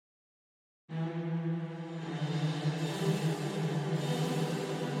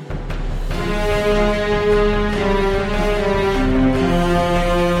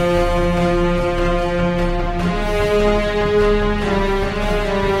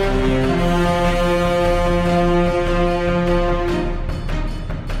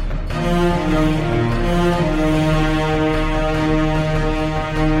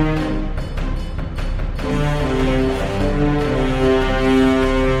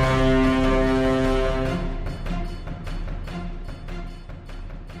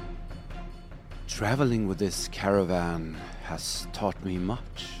Traveling with this caravan has taught me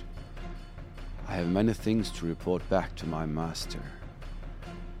much. I have many things to report back to my master.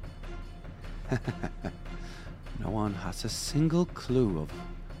 No one has a single clue of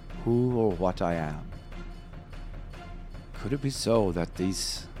who or what I am. Could it be so that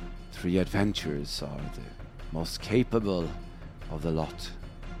these 3 adventurers are the most capable of the lot?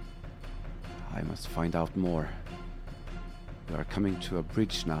 I must find out more. We are coming to a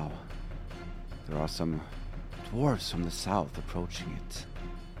bridge now. There are some dwarves from the south approaching it.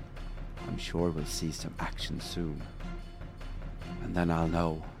 I'm sure we'll see some action soon. And then I'll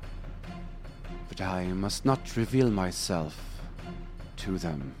know. But I must not reveal myself to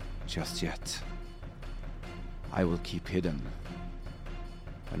them just yet. I will keep hidden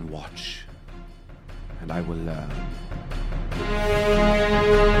and watch. And I will learn.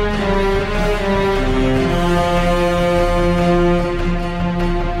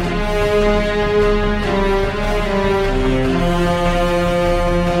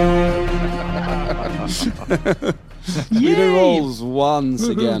 Sweden rolls once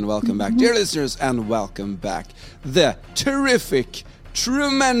again. Welcome back, dear listeners, and welcome back the terrific,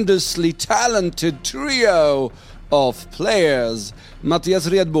 tremendously talented trio of players: Mattias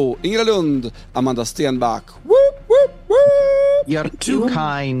Redbo, Ingela Lundh, Amanda Stenback. Whoop, whoop, whoop. You're too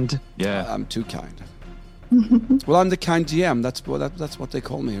kind. Yeah, I'm too kind. Well, I'm the kind GM. That's what they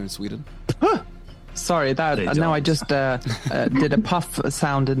call me here in Sweden. Sorry, now I just did a puff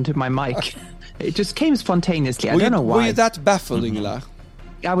sound into my mic. It just came spontaneously. I don't know why. Were you that baffled, Ingela?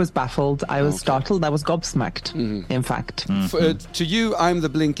 I was baffled. I was startled. I was gobsmacked, in fact. To you, I'm the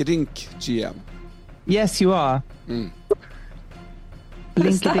Blinkadink GM. Yes, you are.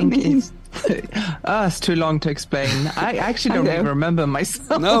 Blinkadink is... it's too long to explain. I actually don't even remember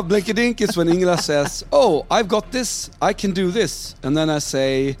myself. No, Blinkadink is when Ingela says, "Oh, I've got this. I can do this," and then I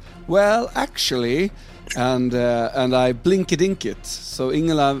say, "Well, actually," and I Blinkadink it. So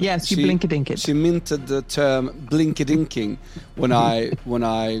Ingela, yes, you Blinkadink it. She minted the term Blinkadinking when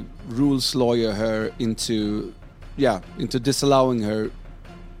I rules lawyer her into disallowing her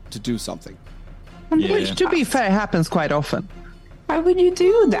to do something. Yeah. Which, to be fair, happens quite often. Why would you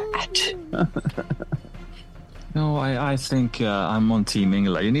do that? No, I think I'm on Team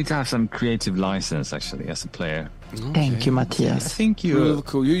Ingela. You need to have some creative license, actually, as a player. Okay. Thank you, Mattias. I think you... Rule of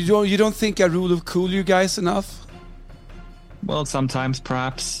cool. You don't think I rule of cool you guys enough? Well, sometimes,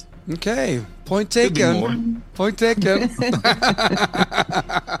 perhaps. Okay. Point taken. Point taken.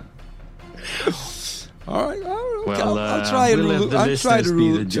 All right. Well, I'll try to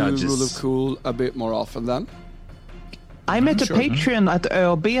rule of cool a bit more often then. I met a patron at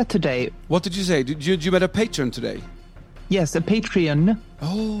ÖB today. What did you say? Did you met a patron today? Yes, a Patreon.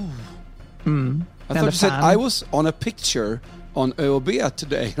 Oh. I thought you said I was on a picture on ÖB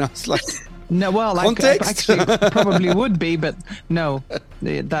today. And I was like... No, well, I actually probably would be, but no,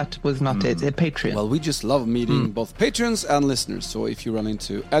 that was not it. A Patreon. Well, we just love meeting both patrons and listeners. So if you run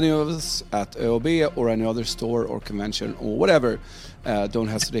into any of us at ÖB or any other store or convention or whatever, don't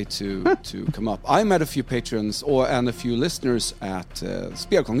hesitate to come up. I met a few patrons and a few listeners at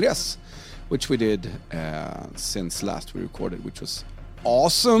Spelkongress, which we did since last we recorded, which was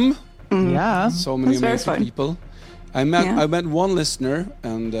awesome. Yeah, so many amazing people. I met one listener,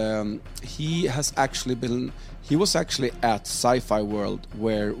 and he was actually at Sci-Fi World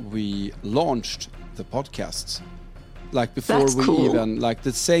where we launched the podcasts. Like before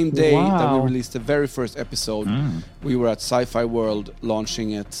the same day that we released the very first episode, we were at Sci-Fi World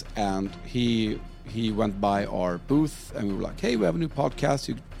launching it, and he went by our booth, and we were like, "Hey, we have a new podcast,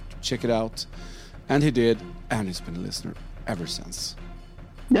 you check it out," and he did, and he's been a listener ever since.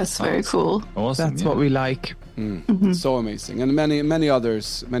 That's very cool. Awesome, that's what we like. So amazing, and many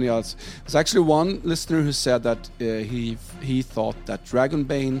others. There's actually one listener who said that he thought that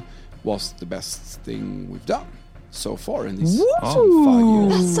Dragonbane was the best thing we've done so far in these 5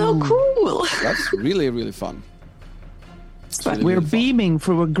 years. That's so cool. That's really, really fun. Really, we're beaming,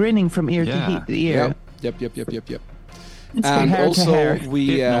 we're grinning from ear to ear. Yep. It's and hair also to hair.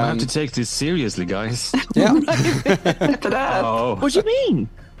 we have to take this seriously, guys. Yeah. What do you mean?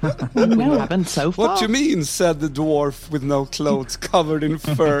 We haven't so far. What do you mean? Said the dwarf with no clothes, covered in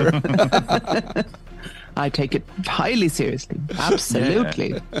fur. I take it highly seriously.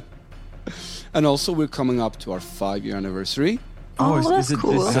 Absolutely. And also, we're coming up to our 5-year anniversary. That's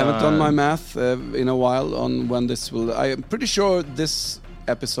cool. I haven't done my math in a while on when this will. I am pretty sure this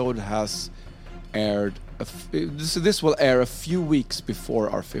episode has aired. This will air a few weeks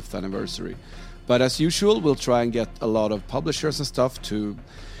before our 5th anniversary. But as usual, we'll try and get a lot of publishers and stuff to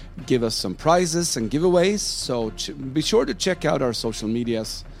give us some prizes and giveaways. So be sure to check out our social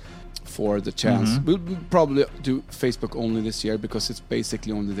medias for the chance. We'll probably do Facebook only this year because it's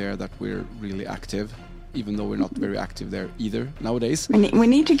basically only there that we're really active, even though we're not very active there either nowadays. We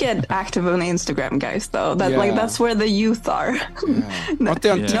need to get active on Instagram, guys. Though that's where the youth are. Aren't they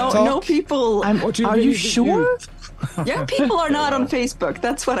on TikTok? No people. Are you sure? Yeah, people are not on Facebook.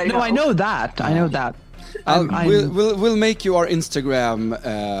 That's what I know. No, I know that. I know that. We'll make you our Instagram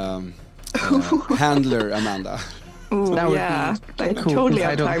handler, Amanda. Ooh, That would yeah, be I cool, totally 'cause I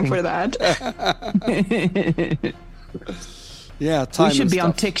have don't time for that. Yeah, time We should and be on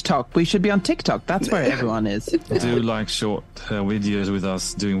stuff. TikTok. We should be on TikTok. That's where everyone is. Do like short videos with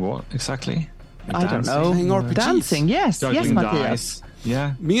us doing what exactly? I don't know. Playing RPGs. Dancing, yes, Juggling Mattias. dice.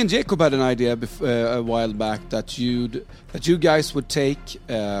 Yeah. Me and Jacob had an idea a while back that you guys would take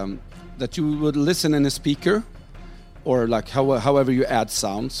that you would listen in a speaker, or like however you add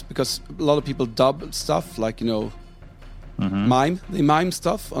sounds, because a lot of people dub stuff, like mime. They mime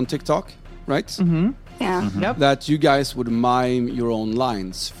stuff on TikTok, right? Mm-hmm. Yeah. Yep. That you guys would mime your own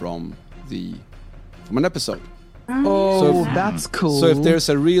lines from an episode. Oh, So that's cool. So if there's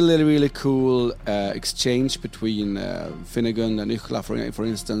a really, really cool exchange between Finnegan and Ingela, for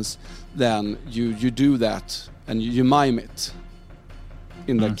instance, then you do that and you mime it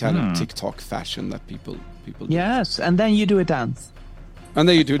in that kind of TikTok fashion that people do. Yes, and then you do a dance. And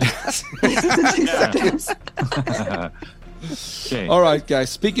then you do that. Okay. All right, guys.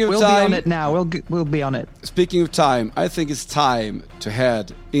 Speaking of We'll time, be on it now. We'll be on it. Speaking of time, I think it's time to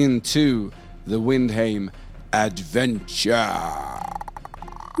head into the Windheim adventure.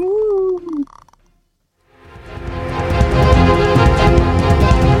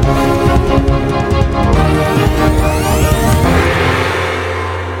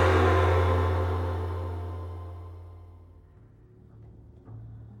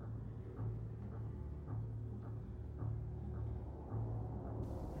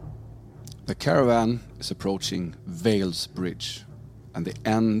 The caravan is approaching Vale's bridge and the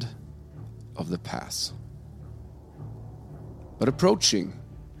end of the pass. But approaching,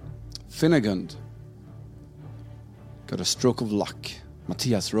 Finnegan got a stroke of luck.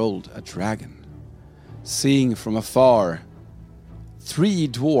 Mattias rolled a dragon. Seeing from afar 3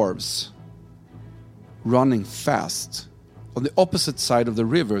 dwarves running fast on the opposite side of the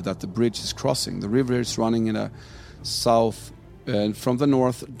river that the bridge is crossing. The river is running in a south, from the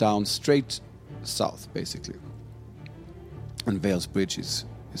north down straight south, basically. And Vale's bridge is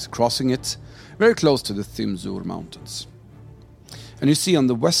crossing it very close to the Thimzur mountains. And you see on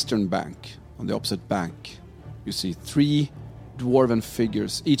the western bank, on the opposite bank, you see 3 dwarven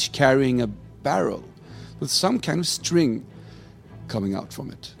figures, each carrying a barrel with some kind of string coming out from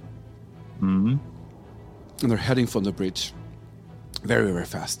it. Mm-hmm. And they're heading from the bridge very, very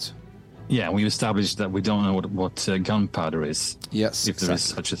fast. Yeah, we've established that we don't know what gunpowder is. Yes, if there is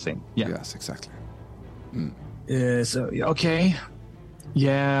exactly. such a thing. Yeah. Yes, exactly. Okay.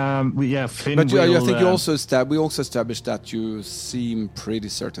 Yeah, Finn But will, I think we also established that you seem pretty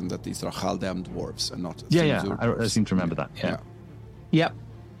certain that these are Haldem dwarves and not Thimzur I dwarves. seem to remember that. Yeah. Yep.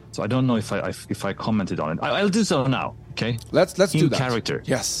 So I don't know if I commented on it. I'll do so now. Okay. Let's do In that. character.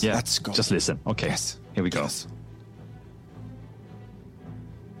 Yes. Yeah. Let's go. Just listen. Okay. Yes. Here we go. Yes.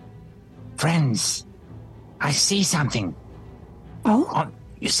 Friends, I see something. Oh,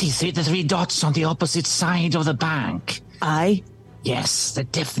 You see the 3 dots on the opposite side of the bank? Aye. Yes, they're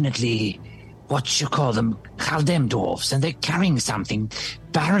definitely what you call them, Haldem dwarves, and they're carrying something.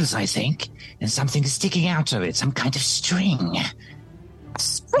 Barrels, I think, and something sticking out of it, some kind of string.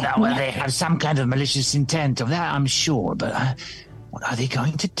 Now, well, they have some kind of malicious intent of that, I'm sure, but what are they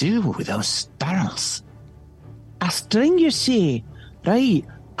going to do with those barrels? A string, you see, right?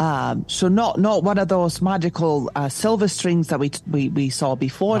 So not one of those magical silver strings that we saw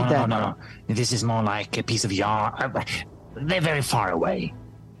before. No. This is more like a piece of yarn. They're very far away.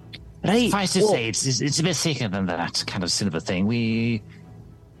 Right. Suffice to say, it's a bit thicker than that kind of silver thing we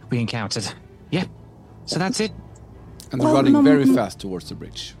encountered. Yep. So that's it. And they're running very fast towards the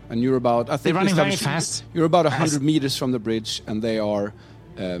bridge. And you're about, I think They're running very established- fast. You're about 100 meters from the bridge, and they are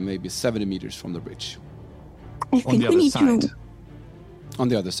maybe 70 meters from the bridge. I On think the we other need side. to. On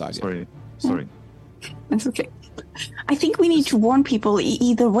the other side. Yeah. Sorry. That's okay. I think we need to warn people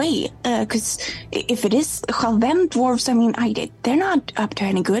either way, because if it is Haldem dwarves, I mean, they're not up to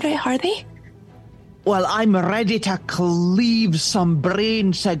any good, are they? Well, I'm ready to cleave some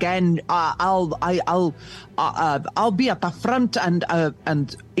brains again. I'll be at the front, and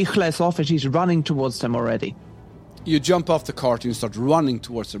Ingela is off, and she's running towards them already. You jump off the cart and you start running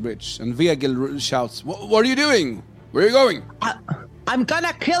towards the bridge. And Vegel shouts, what are you doing? Where are you going? I'm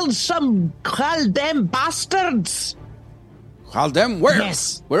gonna kill some Haldem bastards. Haldem, where?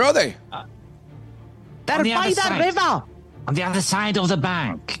 Yes. Where are they? They're On the by other the side. river. On the other side of the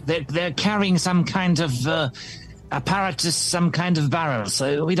bank. They're carrying some kind of apparatus, some kind of barrel.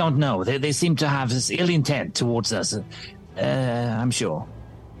 So we don't know. They seem to have this ill intent towards us. I'm sure.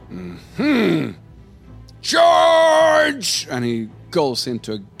 Charge! And he goes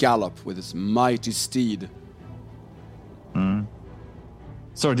into a gallop with his mighty steed.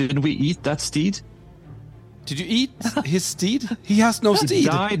 Sorry, did we eat that steed? Did you eat his steed? He has no steed.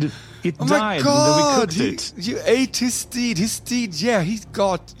 It died. It Oh died. my God! And we cooked it. You ate his steed. His steed, yeah, his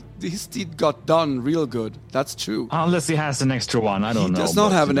steed got done real good. That's true. Unless he has an extra one, I don't He know. does not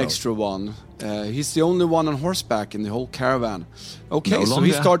but, have you an know. extra one. He's the only one on horseback in the whole caravan. Okay, No so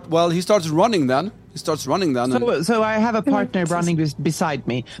he longer. starts running then. and- So I have a partner running beside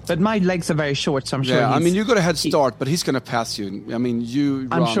me, but my legs are very short, so I'm sure. yeah, I he's- mean, you got a head start, but he's gonna pass you. I mean,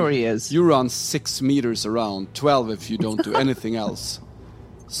 I'm sure he is. You run 6 meters around, 12 if you don't do anything else.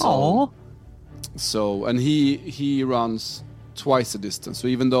 Aw. So, and he runs twice the distance. So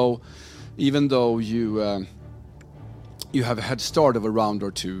even though you have a head start of a round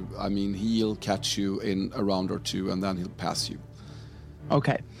or two, I mean, he'll catch you in a round or two, and then he'll pass you.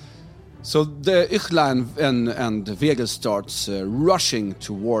 Okay. So the Ingela and Vegel starts rushing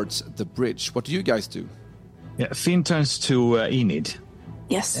towards the bridge. What do you guys do? Yeah, Finn turns to Enid.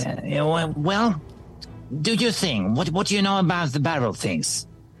 Yes. Well, do your thing. What do you know about the barrel things?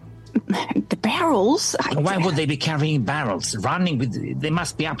 The barrels? Why would they be carrying barrels? Running with... They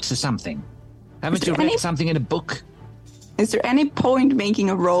must be up to something. Haven't you there read any- something in a book? Is there any point making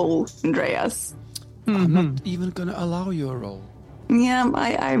a roll, Andreas? I'm not even gonna allow you a roll. Yeah,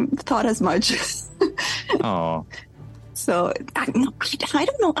 I thought as much. Oh, So I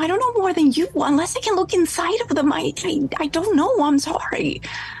don't know. I don't know more than you. Unless I can look inside of them, I don't know. I'm sorry.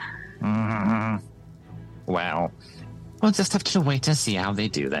 Well, we'll just have to wait and see how they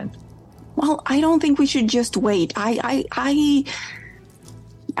do then. Well, I don't think we should just wait. I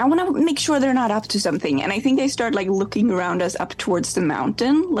want to make sure they're not up to something, and I think I start like looking around us up towards the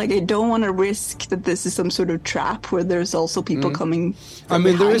mountain. Like I don't want to risk that this is some sort of trap where there's also people coming. I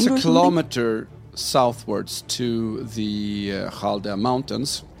mean, there is behind a or something. kilometer southwards to the Halda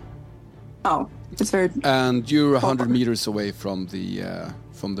mountains, Oh, it's very. and you're 100 meters away from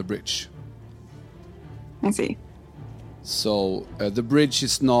the bridge. I see. So the bridge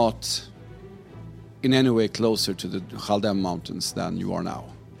is not in any way closer to the Halda mountains than you are now.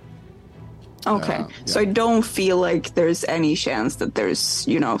 Okay, so I don't feel like there's any chance that there's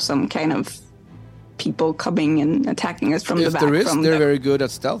some kind of people coming and attacking us from the If back. there is, from they're the... very good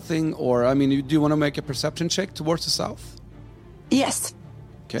at stealthing. Or I mean, do you want to make a perception check towards the south? Yes,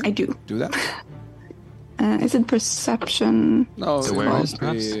 Okay, I do. Do that. Is it perception? No, It's it awareness,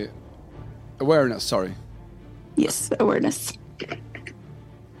 must be awareness. Sorry. Yes, awareness.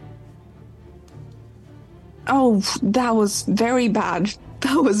 Oh, that was very bad.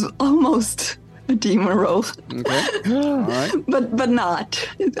 That was almost a demon roll, Okay. All right. but not.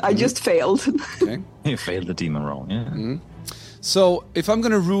 I just failed. Okay. he failed the demon roll. Yeah. So if I'm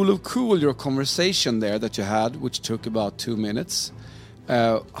going to rule of cool your conversation there that you had, which took about 2 minutes,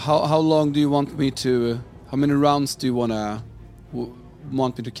 how long do you want me to? How many rounds do you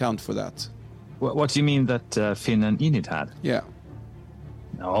want me to count for that? What do you mean that Finn and Enid had? Yeah.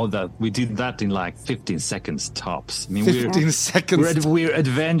 No, that we did that in like 15 seconds tops. I mean, 15 seconds. we're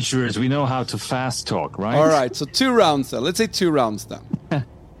adventurers. We know how to fast talk, right? All right. So 2 rounds then. Let's say 2 rounds then.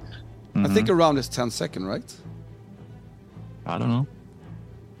 I think a round is 10 seconds, right? I don't know.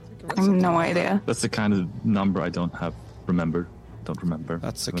 I have no idea. That's the kind of number I don't remember.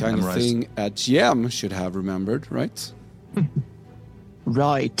 That's the Haven't kind of memorized. thing a GM should have remembered, right?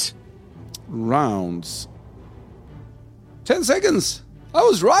 Right. Rounds. 10 seconds. I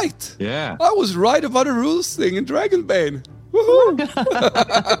was right. Yeah. I was right about the rules thing in Dragonbane. Woohoo!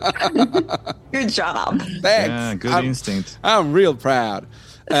 Good job. Thanks. Yeah, good instinct. I'm real proud.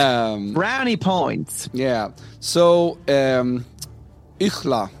 Brownie points. Yeah. So,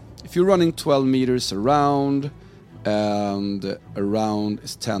 Ingela, if you're running 12 meters around, and a round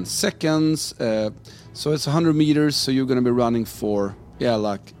is 10 seconds, so it's 100 meters, so you're going to be running for,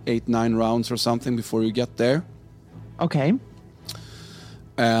 like 8-9 rounds or something before you get there. Okay.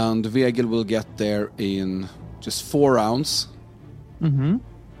 And Vegel will get there in just 4 rounds. Okay,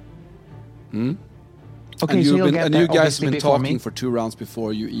 And so you've you'll been, get and there you guys obviously have been before talking me. for 2 rounds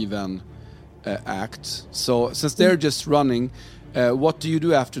before you even act. So since they're just running, what do you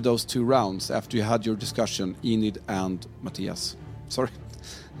do after those 2 rounds? After you had your discussion, Enid and Mattias. Sorry,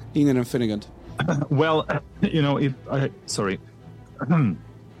 Enid and Finnegan. Well, if sorry,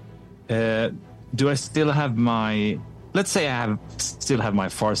 do I still have my let's say I still have my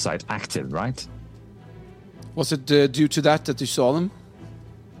farsight active, right? Was it due to that you saw them?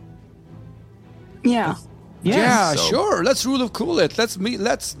 Yeah. Yeah, So- sure. Let's rule of cool it. Let's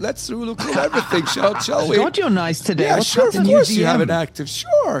rule of cool everything, shall we? God, you're nice today. Yeah, What's sure. Of happening? course you have it active.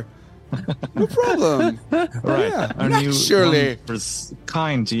 Sure. No problem. Right. Yeah, Our new naturally. wondrous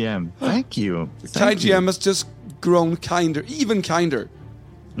kind GM. Thank you. Kind GM has just grown kinder, even kinder.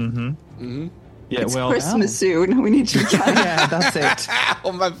 Yeah, It's well, Christmas soon. We need to be kind. Yeah, that's it.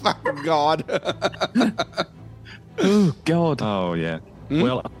 Oh my fucking god. Oh, God. oh yeah.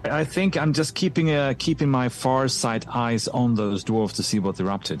 Well, I think I'm just keeping my far sight eyes on those dwarves to see what they're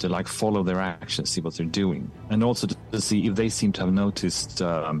up to like follow their actions, see what they're doing, and also to see if they seem to have noticed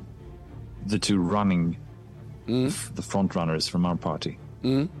the two running, the front runners from our party.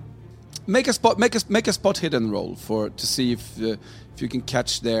 Make a spot hidden roll to see if you can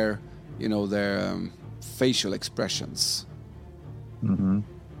catch their facial expressions.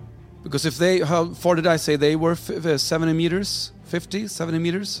 Because if they, how far did I say they were? 70 meters, 50, 70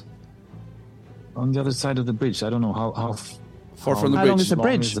 meters On the other side of the bridge, I don't know how far from the How long bridge. is the long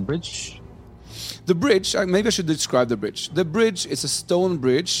bridge? is the bridge? The bridge, maybe I should describe the bridge. The bridge is a stone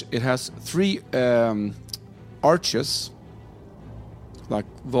bridge. It has 3 arches, like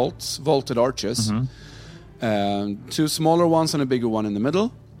vaulted arches. 2 smaller ones and a bigger one in the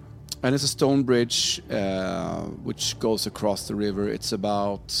middle. And it's a stone bridge which goes across the river. It's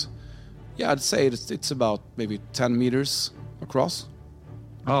about, I'd say it's about maybe 10 meters across.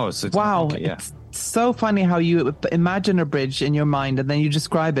 Oh, so it's, Wow. okay, yeah. It's so funny how you imagine a bridge in your mind and then you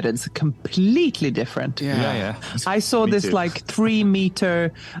describe it. It's completely different. Yeah. I saw Me this too. like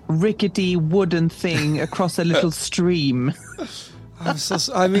 3-meter rickety wooden thing across a little stream.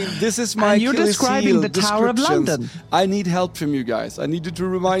 I mean, this is my And you're Achilles describing heel, the Tower of descriptions. London. I need help from you guys. I need you to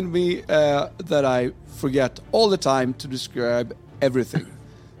remind me that I forget all the time to describe everything.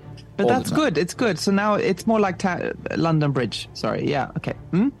 But All the that's time. good. It's good. So now it's more like London Bridge. Sorry. Yeah. Okay.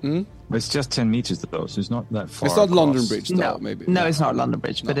 It's just 10 meters though, so it's not that far. It's not across. London Bridge, though, No, maybe. no, Yeah. it's not London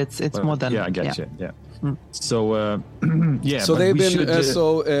Bridge, but it's Well, more than. Yeah, I get you. Yeah. So yeah. So but they've we been should,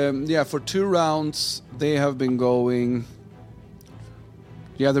 for 2 rounds they have been going.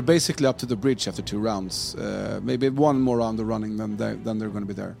 Yeah, they're basically up to the bridge after 2 rounds. Maybe one more round of running, then they're going to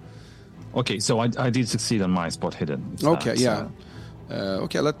be there. Okay, so I did succeed on my spot hidden. It's Okay, that, yeah.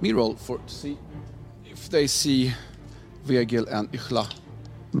 Okay, let me roll to see if they see Vegil and Ingela.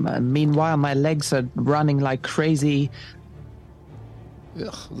 Meanwhile, my legs are running like crazy.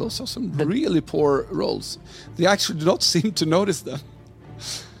 Ugh, those are some really poor rolls. They actually do not seem to notice them.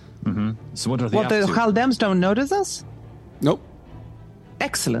 So what are they What, up the to? Chaldems don't notice us? Nope.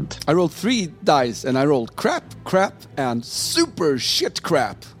 Excellent. I rolled 3 dice and I rolled crap, and super shit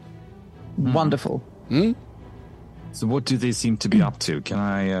crap. Wonderful. So what do they seem to be up to? Can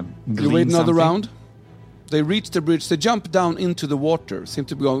I You glean wait another something? round. They reach the bridge. They jump down into the water. Seem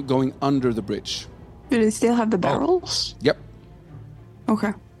to be going under the bridge. Do they still have the barrels? Yep.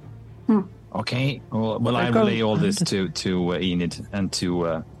 Okay. Okay. Well I They're going relay all this to Enid and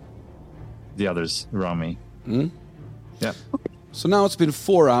to the others around me. Yeah. So now it's been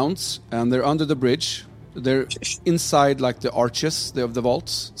 4 rounds, and they're under the bridge. They're inside, like the arches of the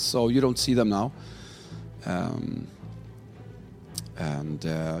vaults, so you don't see them now. And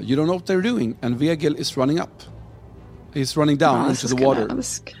you don't know what they're doing. And Vegil is running up. He's running down into the water.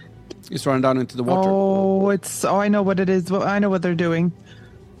 He's running down into the water. Oh, I know what it is. Well, I know what they're doing.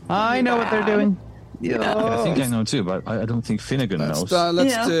 I know what they're doing. I think I know too, but I don't think Finnegan knows.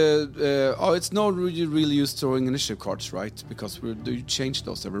 It's no really use throwing initiative cards, right? Because you change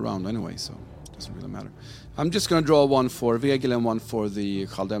those every round anyway, so it doesn't really matter. I'm just going to draw 1 for Vegil and 1 for the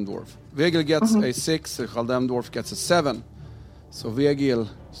Chaldem Dwarf. Vegil gets a 6, the Chaldem Dwarf gets a 7. So Vegil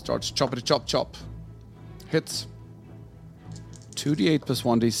starts choppity chop chop. Hits. 2d8 plus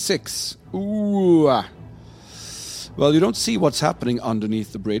 1d6. Ooh. Well, you don't see what's happening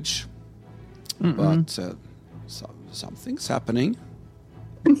underneath the bridge. But something's happening.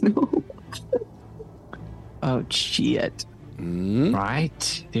 Oh, shit.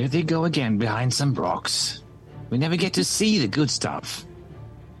 Right, there they go again behind some rocks. We never get to see the good stuff.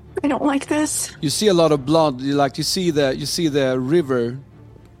 I don't like this. You see a lot of blood. You see the river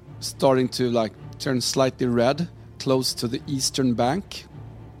starting to turn slightly red, close to the eastern bank,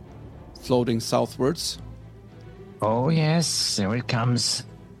 floating southwards. Oh yes, there it comes.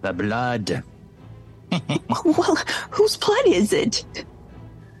 The blood. Well, whose blood is it?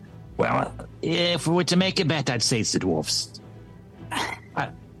 Well, if we were to make a bet, I'd say it's the dwarfs.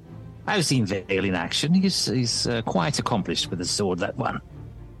 I've seen Vale in action. He's quite accomplished with the sword, that one.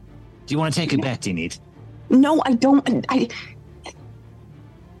 Do you want to take a bet, Enid? No, I don't.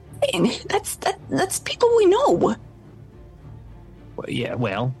 That's people we know. Yeah,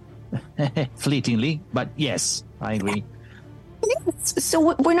 well, fleetingly, but yes, I agree.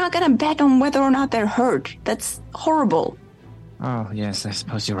 So we're not gonna bet on whether or not they're hurt. That's horrible. Oh, yes, I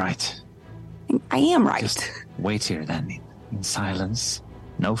suppose you're right. I am right. Just wait here then, in silence.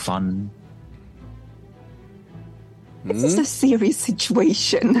 No fun. This is a serious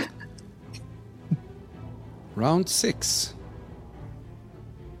situation. Round 6.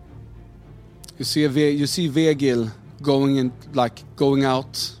 You see Vegil going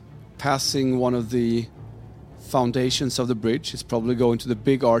out, passing one of the foundations of the bridge. He's probably going to the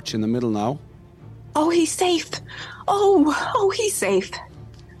big arch in the middle now. Oh, he's safe. Oh, he's safe.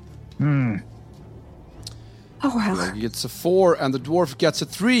 Oh, well. He gets a 4 and the dwarf gets a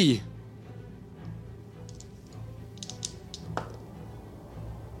 3.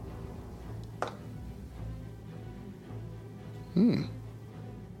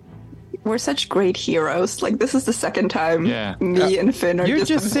 We're such great heroes. Like, this is the second time me and Finn are You're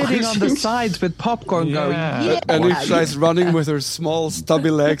just sitting on the sides with popcorn going, yeah. And Ingela running with her small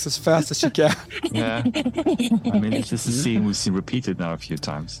stubby legs as fast as she can. Yeah. I mean, this is a scene we've seen repeated now a few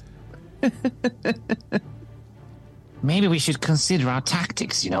times. Maybe we should consider our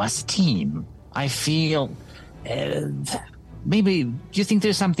tactics, as a team. I feel... maybe, do you think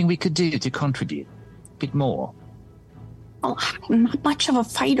there's something we could do to contribute a bit more? Well, I'm not much of a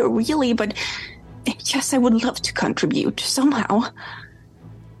fighter, really, but yes, I would love to contribute somehow.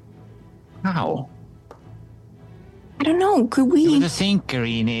 How? I don't know. Could we... You're the thinker,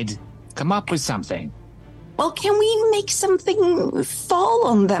 Enid. Come up with something. Well, can we make something fall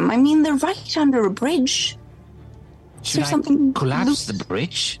on them? I mean, they're right under a bridge. Should I collapse the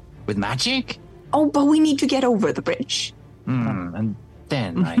bridge with magic? Oh, but we need to get over the bridge. And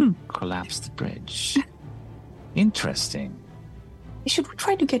then I collapse the bridge. Interesting. Should we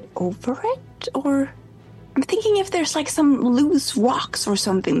try to get over it? Or I'm thinking if there's like some loose rocks or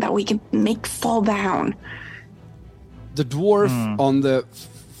something that we can make fall down. The dwarf on the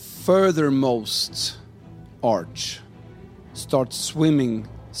furthermost arch starts swimming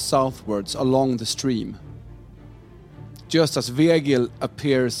southwards along the stream. Just as Vegil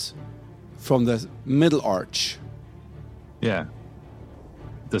appears from the middle arch. Yeah.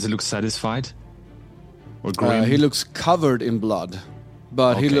 Does he look satisfied? Or grim? He looks covered in blood,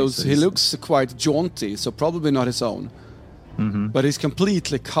 but Okay, he looks quite jaunty, so probably not his own. But he's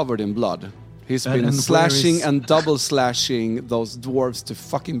completely covered in blood. He's been and slashing and double slashing those dwarves to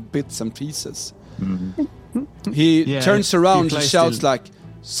fucking bits and pieces. He turns around and shouts like,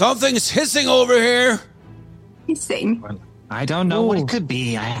 "Something's hissing over here!" Insane. Well, I don't know what it could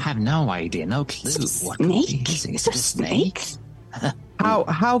be. I have no idea, no clue. What could be hissing? Is it a snake?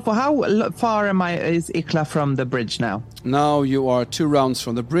 How far is Ingela from the bridge now? Now you are 2 rounds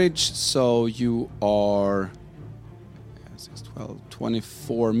from the bridge, so you are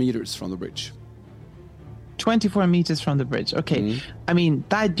 24 meters from the bridge. 24 meters from the bridge. Okay. I mean,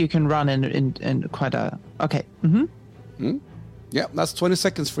 that you can run in quite a... Okay. Yeah, that's 20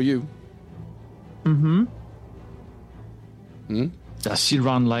 seconds for you. Does she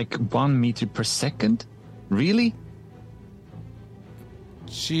run like 1 meter per second? Really?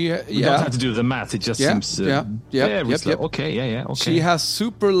 She, You don't have to do the math. It just seems very slow. Okay, okay. She has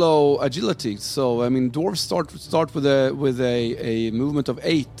super low agility, so I mean, dwarves start with a movement of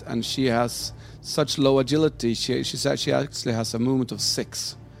 8, and she has such low agility. She actually has a movement of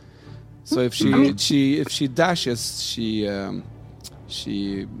 6. So if she dashes,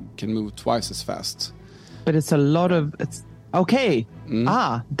 she can move twice as fast. But it's a lot of... Okay.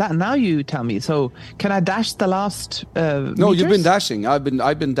 That now you tell me. So can I dash the last No, meters? you've been dashing. I've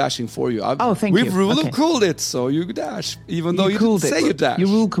been dashing for you. Thank you. We've rule Okay. of cooled it, so you dash, even though you didn't say you dash. You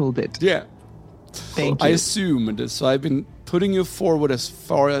rule cooled it. Yeah. Thank I you. assumed, so I've been putting you forward as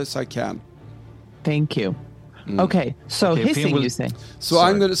far as I can. Thank you. Okay, so Okay, hissing, will- you say? So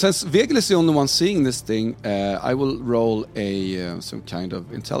I'm gonna, since Vegil is the only one seeing this thing, I will roll a some kind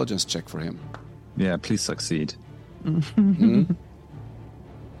of intelligence check for him. Yeah, please succeed.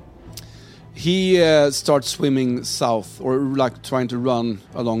 He starts swimming south, or like trying to run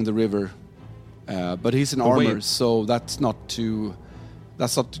along the river, but he's in armor, so that's not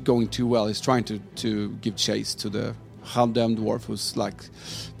going too well. He's trying to give chase to the Haldem dwarf, who's like,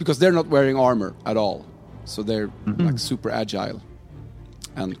 because they're not wearing armor at all, so they're like super agile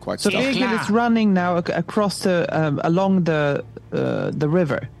and quite. So stealthy. Vegil is running now across the along the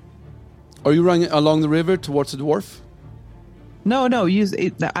river. Are you running along the river towards the dwarf? No.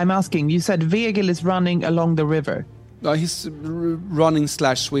 I'm asking. You said Vegil is running along the river. He's running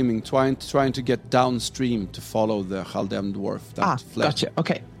 / swimming, trying to get downstream to follow the Haldem dwarf that fled. Gotcha.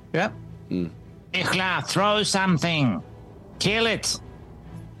 Okay. Yeah. Ingela, throw something. Kill it.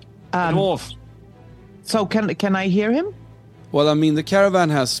 Um, Dwarf. So can I hear him? Well, I mean, the caravan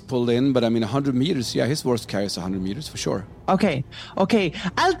has pulled in, but I mean, 100 meters. Yeah, his horse carries 100 meters for sure. Okay.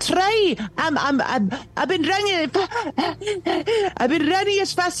 I'll try. I've been running. I've been running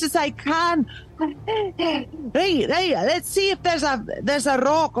as fast as I can. Right. Let's see if there's a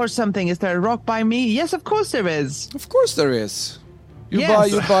rock or something. Is there a rock by me? Yes, of course there is. Of course there is. You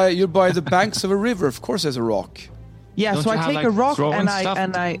buy the banks of a river. Of course, there's a rock. Yeah. Don't so you I have, take a rock throwing and stuff?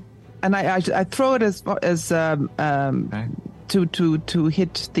 I throw it as Okay. Mm-hmm. to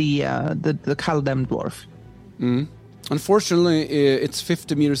hit the Kaldem dwarf. Unfortunately, it's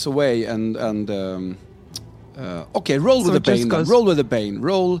 50 meters away, and okay, roll with So the it just bane. goes- Roll with the bane.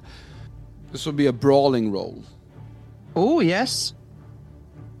 Roll. This will be a brawling roll. Oh yes,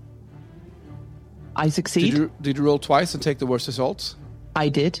 I succeed. Did you roll twice and take the worst results? I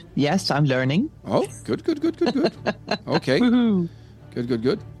did. Yes, I'm learning. Oh, good. Okay, Woohoo!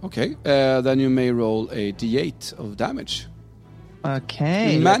 good. Okay, then you may roll a d8 of damage.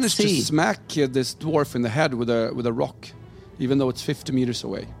 Okay, You let's managed to see. smack this dwarf in the head with a rock, even though it's 50 meters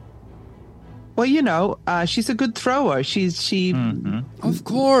away. Well, she's a good thrower. She Of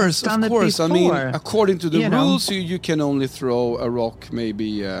course. Done it I mean, before, according to the you know. rules, you can only throw a rock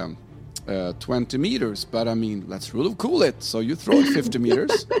maybe 20 meters. But I mean, that's rule of cool it. So you throw it 50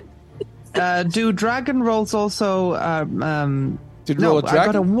 meters. do dragon rolls also. Did you roll a dragon?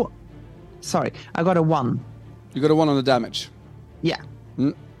 I got a 1. You got a 1 on the damage. Yeah.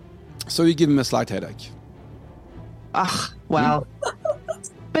 So you give him a slight headache. Well.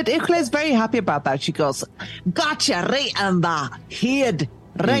 But Ingela is very happy about that. She goes, "Gotcha right in the head,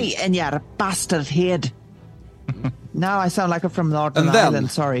 right in your bastard head." Now I sound like I'm from Northern And then Ireland.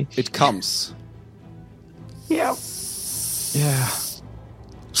 Sorry. it comes. Yeah. Yeah.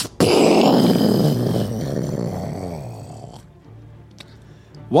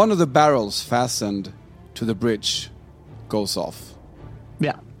 One of the barrels fastened to the bridge goes off.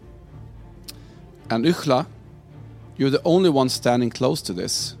 Yeah. And Ingela, you're the only one standing close to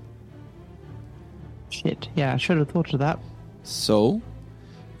this. Shit. Yeah, I should have thought of that. So,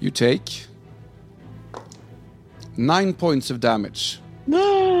 you take 9 points of damage.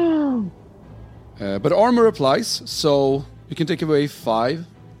 No. But armor applies, so you can take away 5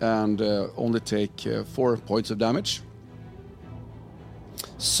 and only take 4 points of damage.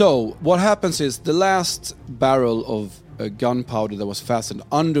 So, what happens is the last barrel of gunpowder that was fastened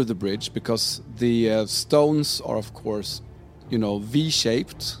under the bridge, because the stones are, of course,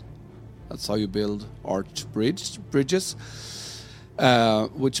 V-shaped. That's how you build arch bridges.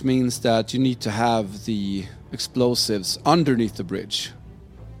 Which means that you need to have the explosives underneath the bridge.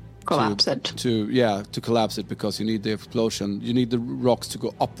 Collapse it. To collapse it, because you need the explosion. You need the rocks to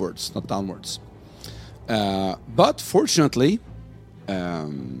go upwards, not downwards. But fortunately,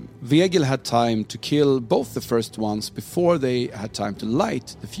 Vegel had time to kill both the first ones before they had time to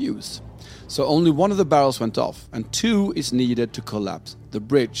light the fuse. So only one of the barrels went off, and 2 is needed to collapse the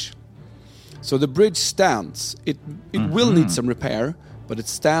bridge. So the bridge stands. It will need some repair, but it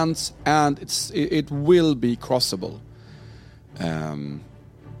stands, and it will be crossable.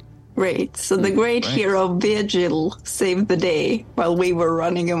 Right. So the great hero Vigil saved the day while we were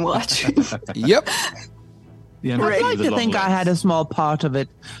running and watching. Yep. Yeah, I'd like to think I had a small part of it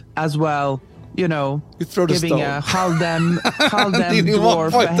as well. You throw the giving stone. a Haldem Needing 1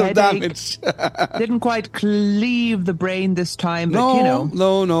 dwarf point a of headache. damage. Didn't quite cleave the brain this time, but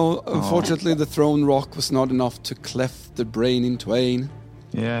No. Unfortunately, the thrown rock was not enough to cleft the brain in twain.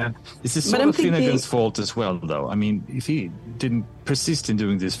 Yeah. This is But sort I'm of thinking- Finnegan's fault as well, though. I mean, if he didn't persist in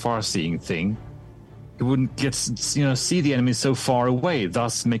doing this far-seeing thing, he wouldn't get, see the enemy so far away,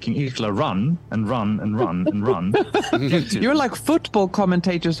 thus making Ingela run and run and run and run. you're like football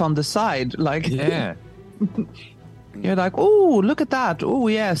commentators on the side. Like, Yeah. you're like, oh, look at that. Oh,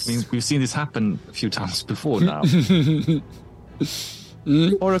 yes. I mean, we've seen this happen a few times before now.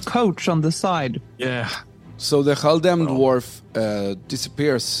 Or a coach on the side. Yeah. So the Haldem dwarf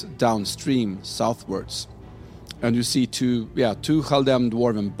disappears downstream, southwards. And you see two Haldem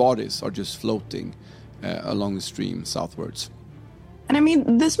dwarven bodies are just floating along the stream southwards. And I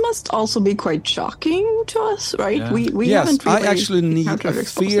mean, this must also be quite shocking to us, right? Yeah. We Yes, haven't really I actually need encountered a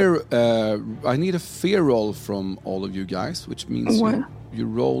explosive. fear. I need a fear roll from all of you guys, which means What? you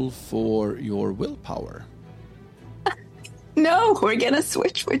roll for your willpower. No, we're gonna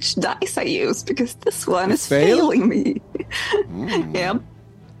switch which dice I use because this one is fail? failing me. Yep.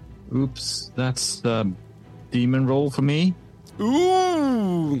 Oops. That's Demon roll for me.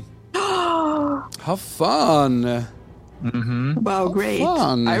 Ooh! How fun! Wow, great.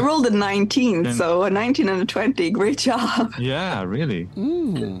 Fun. I rolled a 19, so a 19 and a 20. Great job. Yeah, really.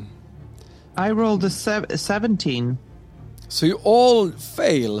 I rolled a 17. So you all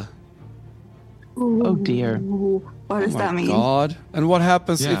fail. Oh dear. What does that mean? God. And what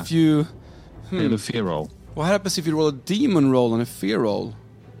happens Yeah. if you... Fail a fear roll. What happens if you roll a demon roll and a fear roll?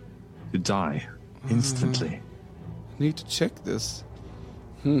 You die instantly. Need to check this.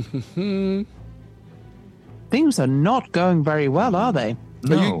 Things are not going very well, are they? But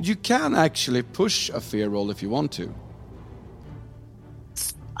No. you can actually push a fear roll if you want to.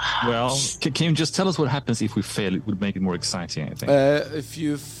 Well, can you just tell us what happens if we fail? It would make it more exciting, I think. If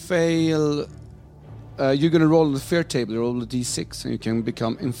you fail, you're going to roll on the fear table. You roll a d6, and you can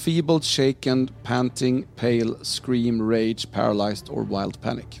become enfeebled, shaken, panting, pale, scream, rage, paralyzed, or wild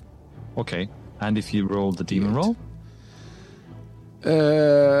panic. Okay. And if you roll the demon roll?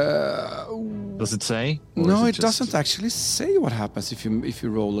 Does it say? Or No, is it just- doesn't actually say what happens if you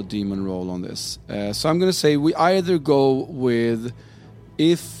roll a demon roll on this. So I'm going to say we either go with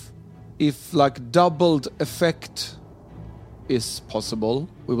if like doubled effect is possible,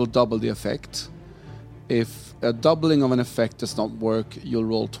 we will double the effect. If a doubling of an effect does not work, you'll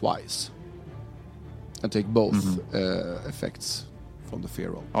roll twice and take both effects from the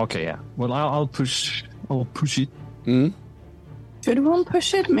fear roll. Okay, yeah. Well, I'll push. I'll push it. Should one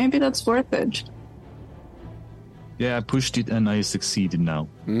push it? Maybe that's worth it. Yeah, I pushed it and I succeeded now.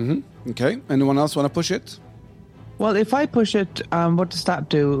 Okay. Anyone else want to push it? Well, if I push it, what does that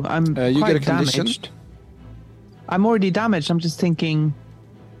do? I'm You quite get a condition. damaged. I'm already damaged. I'm just thinking,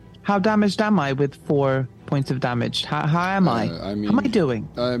 how damaged am I with 4 points of damage? How am I? I mean- how am I doing?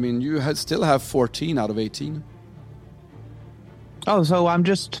 I mean, you still have 14 out of 18. Oh, so I'm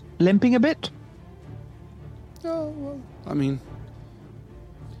just limping a bit? Oh, well, I mean,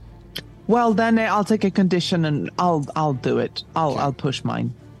 Well, then I'll take a condition and I'll do it. I'll push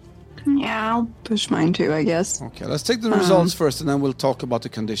mine. Yeah, I'll push mine too, I guess. okay. Let's take the results first, and then we'll talk about the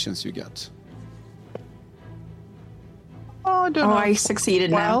conditions you get. Oh, I don't Oh, know. I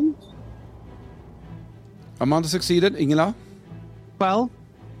succeeded well, now. Amanda succeeded. Ingela? well,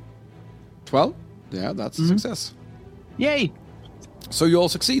 12? Yeah, that's a success. yay. So you all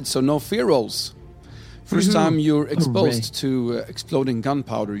succeed, so no fear rolls. First time you're exposed to exploding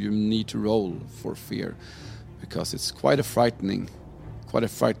gunpowder, you need to roll for fear, because it's quite a frightening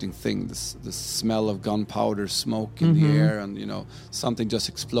thing. This smell of gunpowder, smoke in the air, and something just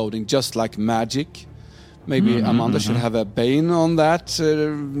exploding, just like magic. Maybe Amanda should have a bane on that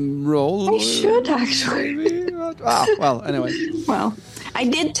roll. I should actually. Maybe. Well, anyway, Well, I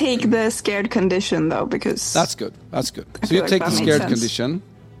did take the scared condition though, because that's good. That's good. So feel you like take that the makes scared sense. condition.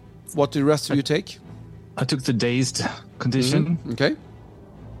 What do the rest of you take? I took the dazed condition. Okay.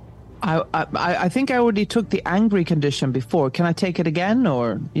 I think I already took the angry condition before. Can I take it again,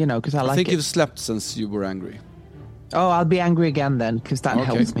 or because I like I think it? you've slept since you were angry. Oh, I'll be angry again then, because that Okay.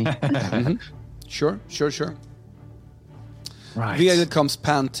 helps me. Sure. Right. Vale comes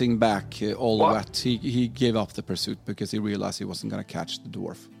panting back, all wet. He gave up the pursuit because he realized he wasn't going to catch the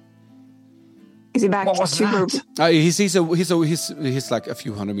dwarf. is he back What was to that? He's like a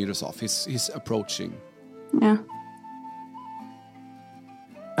few hundred meters off. He's approaching. Yeah.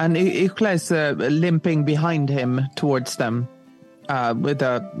 And Ikla is limping behind him towards them with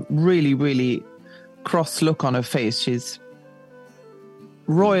a really, really cross look on her face. She's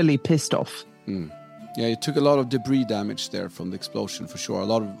royally pissed off. Yeah, you took a lot of debris damage there from the explosion for sure. A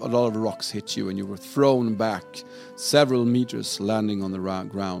lot of rocks hit you, and you were thrown back several meters, landing on the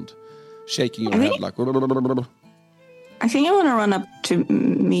ground, shaking your head like. I think I want to run up to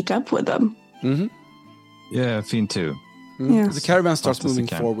meet up with them. Yeah, Finn too. Yes. The caravan starts Fast as you moving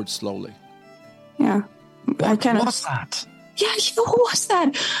can. forward slowly. Yeah. I kind of. What's that? Yeah, who was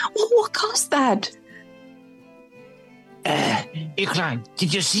that? What caused that? Ikra,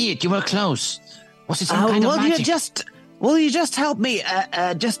 did you see it? You were close. Was it some kind of magic? Will you just help me?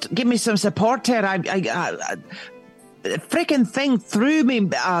 Just give me some support here. I freaking thing threw me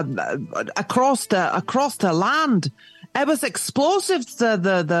across the land. It was explosive.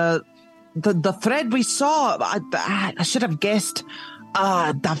 The thread we saw. I should have guessed.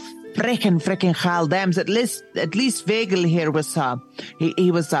 The freaking Chaldems. At least Vagel here was.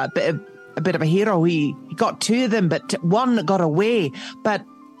 He was a bit of a hero. He got 2 of them, but one got away. But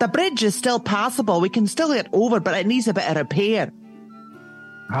the bridge is still passable. We can still get over, but it needs a bit of repair.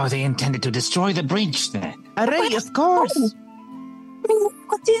 Oh, they intended to destroy the bridge then. Right, of course. I mean,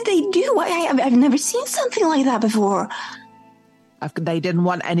 what did they do? I've never seen something like that before. They didn't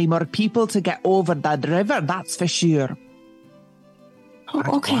want any more people to get over that river, that's for sure.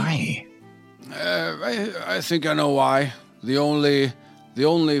 Oh, okay. Why? I think I know why. The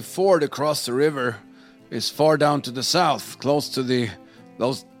only ford across the river is far down to the south, close to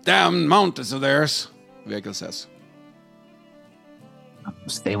those damn mountains of theirs, Vegel says.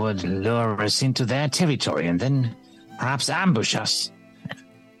 They would lure us into their territory and then perhaps ambush us.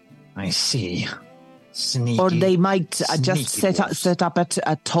 I see. Sneaky. Or they might just set up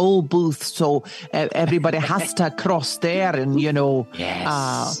a toll booth so everybody has to cross there, and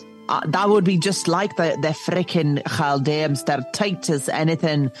Yes. that would be just like the frickin' Chaldeans. They're tight as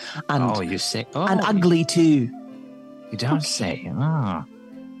anything, and Oh, you say? Oh, and ugly too. You don't say. Ah.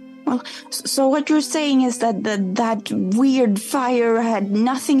 Well, so what you're saying is that weird fire had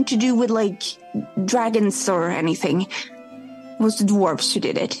nothing to do with, like, dragons or anything. It was the dwarves who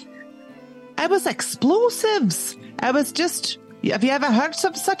did it. It was explosives. I was just. Have you ever heard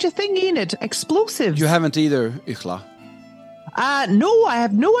of such a thing, Enid? Explosives. You haven't either, Ingela. No, I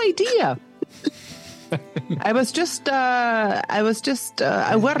have no idea. I was just a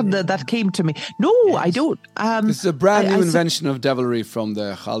word that came to me. No, yes. I don't. This is a brand new invention of devilry from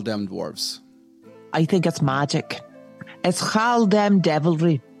the Chaldem dwarves. I think it's magic. It's Chaldem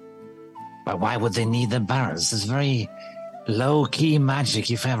devilry. But why would they need the barrels? It's very low-key magic,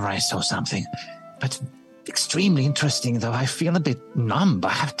 if ever I saw something. But extremely interesting, though. I feel a bit numb,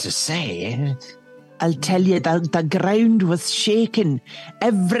 I have to say. I'll tell you, the ground was shaking.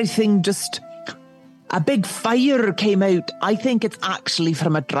 Everything just... A big fire came out. I think it's actually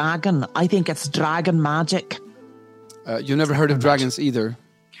from a dragon. I think it's dragon magic. You never heard of dragons either.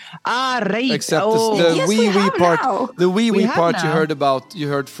 Ah, right. Except the yes, wee part. Now. The wee part now. you heard about. You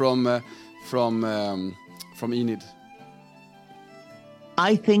heard from Enid.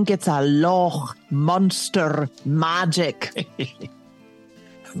 I think it's a loch monster magic.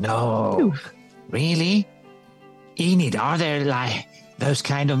 No. Really? Enid, are there like those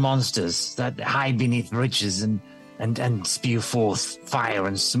kind of monsters that hide beneath bridges and spew forth fire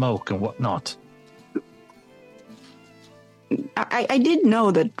and smoke and whatnot? I did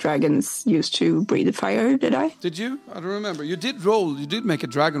know that dragons used to breathe fire, did I? Did you? I don't remember. You did roll. You did make a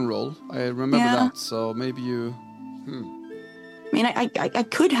dragon roll. I remember that. So maybe you... I mean, I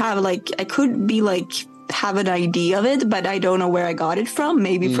could have, like... I could be, like, have an idea of it, but I don't know where I got it from.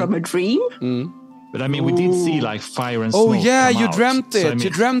 Maybe from a dream? But I mean, we did see like fire and smoke. Oh yeah, come you out. dreamt it. So, I mean, you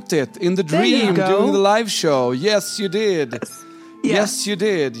dreamt it in the There you dream go. during the live show. Yes, you did. Yeah. Yes, you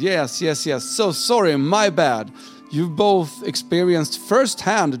did. Yes. So sorry, my bad. You've both experienced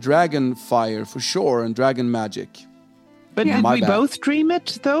firsthand dragon fire for sure and dragon magic. But Yeah. did My we bad. both dream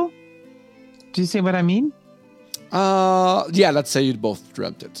it, though? Do you see what I mean? Yeah, let's say you both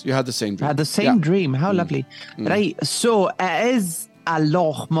dreamt it. You had the same dream. Had the same Yeah. dream. How lovely. Right, so it is a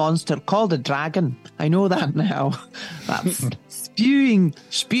loch monster called a dragon. I know that now. That's spewing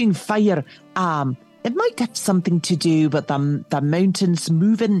fire. It might have something to do with the mountains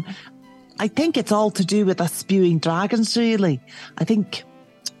moving. I think it's all to do with the spewing dragons, really. I think,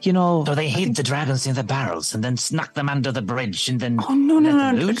 So they hid the dragons in the barrels and then snuck them under the bridge and then Oh, no.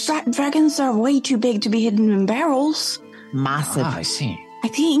 let them loose? Dragons are way too big to be hidden in barrels, massive. Ah, I see. I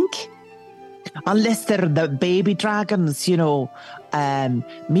think. Unless they're the baby dragons,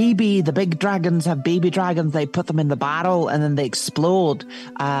 maybe the big dragons have baby dragons, they put them in the barrel and then they explode.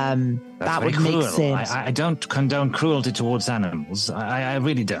 That's That very would make cruel. sense. I don't condone cruelty towards animals. I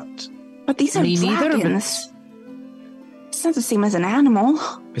really don't. But these are Me neither, but- dragons. It's not the same as an animal.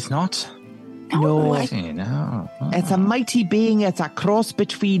 It's not? No. I see, no. Oh. It's a mighty being. It's a cross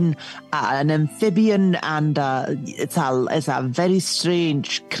between an amphibian and it's a very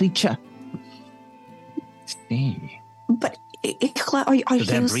strange creature. See. But Ingela, So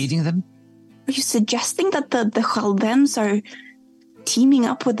they're breeding them? are you suggesting that the Chaldeans are teaming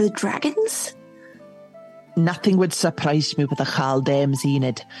up with the dragons? Nothing would surprise me with the Chaldeans,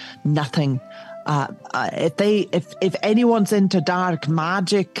 Enid. Nothing. If anyone's into dark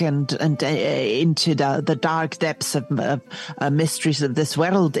magic and into the dark depths of mysteries of this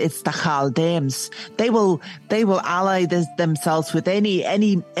world, it's the Chaldeans. They will ally themselves with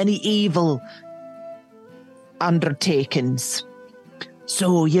any evil undertakings.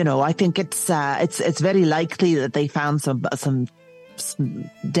 So I think it's very likely that they found some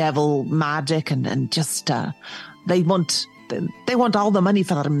devil magic and just they want all the money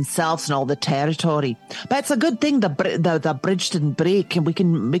for themselves and all the territory. But it's a good thing the bridge didn't break, and we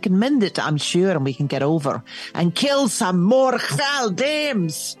can mend it, I'm sure, and we can get over and kill some more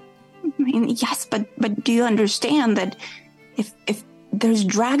Chaldeans. I mean, yes, but do you understand that if there's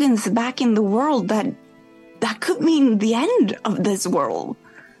dragons back in the world, that that could mean the end of this world.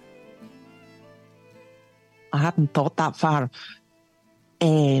 I hadn't thought that far.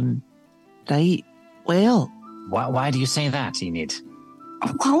 Right. Well, Why do you say that, Enid?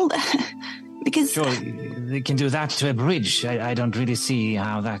 Well, because... Sure, they can do that to a bridge. I don't really see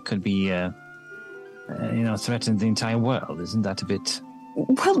how that could be, threaten the entire world. Isn't that a bit...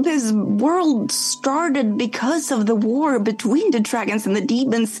 Well, this world started because of the war between the dragons and the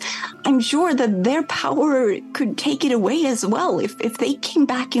demons. I'm sure that their power could take it away as well. If they came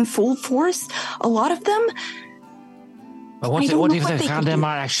back in full force, a lot of them... But what if the Khaldem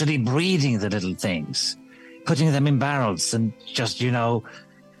are actually breeding the little things? Putting them in barrels and just,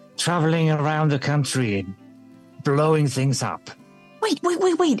 traveling around the country and blowing things up. Wait.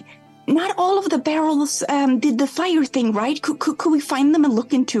 Not all of the barrels did the fire thing, right? Could we find them and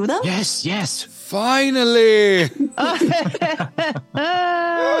look into them? Yes. Finally!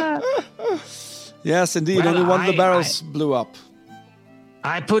 Yes, indeed. Well, only one of the barrels blew up.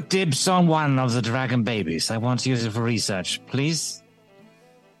 I put dibs on one of the dragon babies. I want to use it for research, please.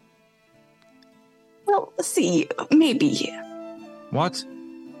 Well, see, maybe. What?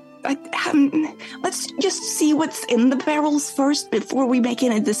 Let's just see what's in the barrels first before we make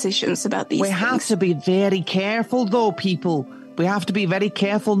any decisions about these things. we have to be very careful, though, people. We have to be very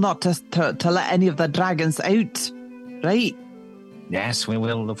careful not to let any of the dragons out, right? Yes, we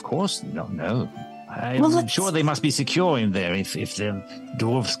will, of course. No. I'm sure they must be secure in there if the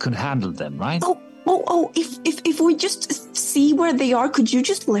dwarves could handle them, right? Oh! If we just see where they are, could you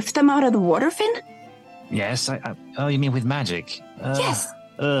just lift them out of the water, Finn? Yes. Oh, you mean with magic? Yes.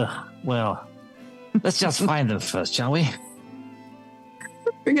 Well, let's just find them first, shall we?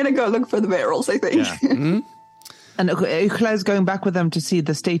 We're gonna go look for the barrels, I think. Yeah. Mm-hmm. And Uchla's going back with them to see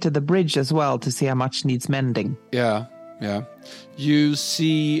the state of the bridge as well, to see how much needs mending. Yeah. You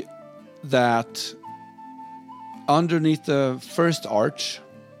see that underneath the first arch,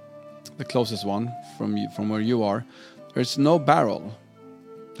 the closest one from where you are, there's no barrel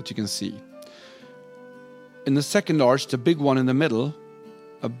that you can see. In the second arch, the big one in the middle,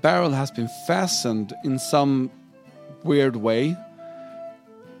 a barrel has been fastened in some weird way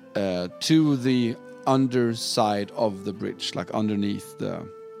to the underside of the bridge, like underneath the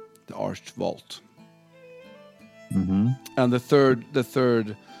arched vault. Mm-hmm. And the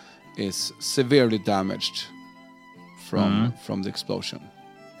third is severely damaged from the explosion.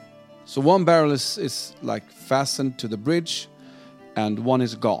 So one barrel is like fastened to the bridge, and one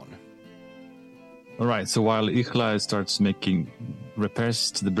is gone. All right. So while Ingela starts making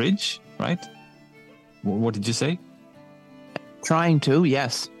repairs to the bridge, right? What did you say? Trying to,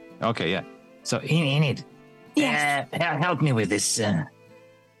 yes. Okay, yeah. So, Enid, Yes. help me with this.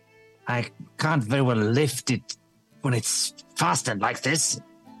 I can't very well lift it when it's fastened like this.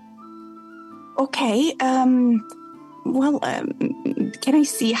 Okay, can I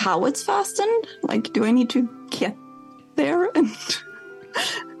see how it's fastened? Like, do I need to get there and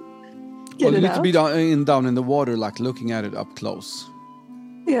get You it need out? to be down in the water, like looking at it up close.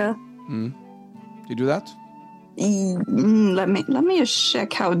 Yeah. You do that? Let me just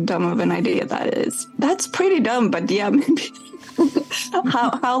check how dumb of an idea that is. That's pretty dumb, but yeah, maybe.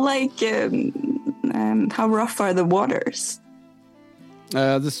 how rough are the waters?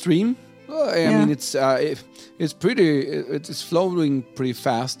 The stream. I mean, it's flowing pretty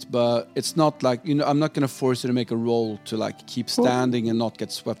fast, but it's not like I'm not going to force you to make a roll to like keep standing and not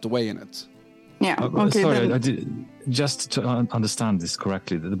get swept away in it. Yeah. Okay. Sorry, I did, just to understand this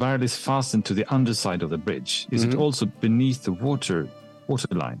correctly, the barrel is fastened to the underside of the bridge. Is it also beneath the water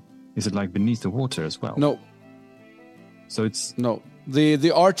line? Is it like beneath the water as well? No. So it's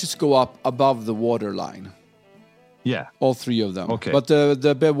the arches go up above the water line. Yeah. All three of them. Okay. But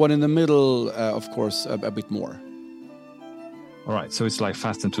the one in the middle, of course, a bit more. All right. So it's like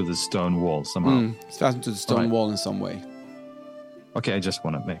fastened to the stone wall somehow. It's fastened to the stone wall in some way. Okay, I just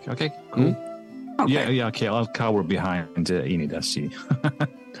want to make. Okay, cool. Okay. Yeah. Okay, I'll cower behind Enid as she.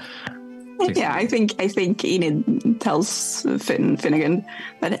 Yeah, I think Enid tells Finnegan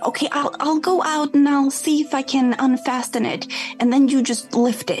that okay, I'll go out and I'll see if I can unfasten it, and then you just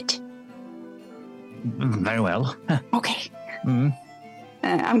lift it. Very well. Okay.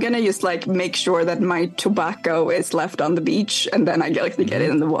 I'm gonna just like make sure that my tobacco is left on the beach, and then I get it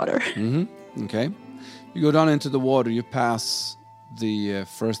in the water. Okay. You go down into the water. You pass the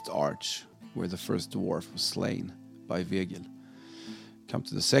first arch where the first dwarf was slain by Vegil. Come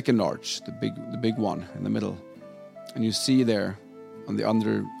to the second arch, the big one in the middle, and you see there on the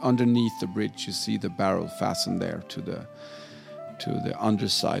underneath the bridge, you see the barrel fastened there to the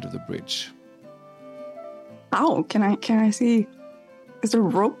underside of the bridge. How can I see? Is there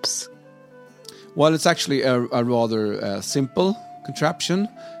ropes? Well, it's actually a rather simple contraption.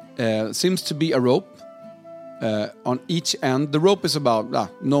 Seems to be a rope on each end. The rope is about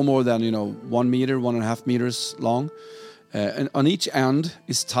no more than 1 meter, 1.5 meters long, and on each end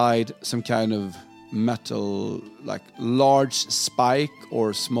is tied some kind of metal, like large spike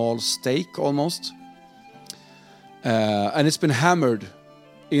or small stake almost, and it's been hammered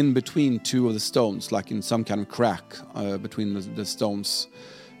in between two of the stones, like in some kind of crack between the stones,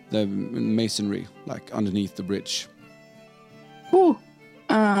 the masonry, like underneath the bridge. Ooh.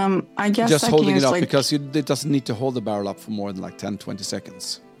 I guess just I holding can it use, up like, because it doesn't need to hold the barrel up for more than like 10-20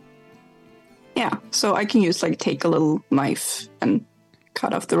 seconds. Yeah, so I can use take a little knife and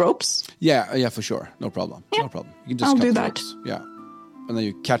cut off the ropes. Yeah, for sure. No problem. Yeah. No problem. You can just I'll cut do the that. ropes. Yeah. And then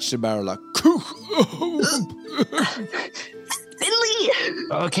you catch the barrel like Silly!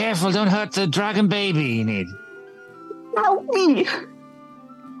 Oh, careful, don't hurt the dragon baby, Enid. Help me!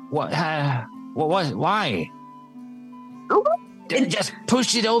 What? Why? Oh, Just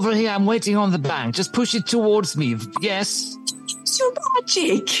push it over here. I'm waiting on the bank. Just push it towards me. Yes. it's your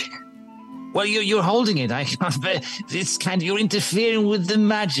magic! Well, you're holding it. I can't. It's you're interfering with the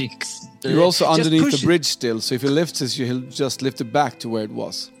magic. You're also Just underneath push the bridge still, so if he lifts it, he'll just lift it back to where it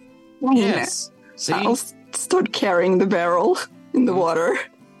was. Yes. See? I'll start carrying the barrel in the water.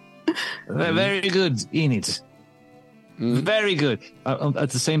 Very good, Enid. Very good. At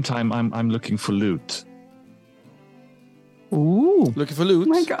the same time, I'm looking for loot. Ooh. Looking for loot.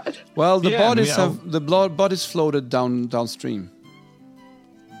 Oh my god. Well, the Yeah, bodies yeah. have bodies floated downstream.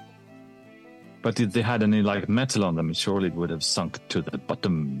 But if they had any metal on them, surely it would have sunk to the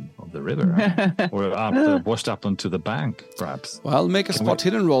bottom of the river, huh? Or washed up onto the bank, perhaps. Well, make a spot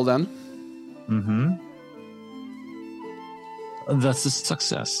hidden roll then. Mm-hmm. That's a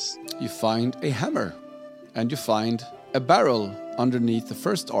success. You find a hammer, and you find a barrel underneath the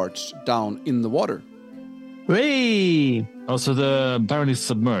first arch down in the water. Hey. Also, the barrel is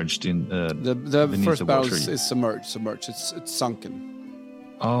submerged in The beneath first the barrel water. is submerged. It's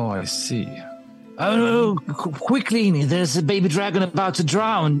sunken. Oh, I see. Oh, quickly, Enid. There's a baby dragon about to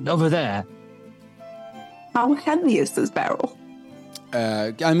drown over there. How heavy is this barrel?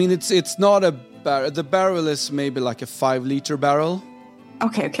 I mean, it's not a barrel. The barrel is maybe like a 5-liter barrel,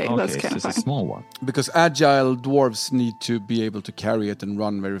 Okay, that's Okay, kind so of it's a fine. small one. because agile dwarves need to be able to carry it and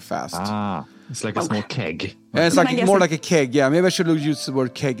run very fast. Ah, it's like a small keg. And it's I like guess more it- like a keg. Yeah, maybe I should have used the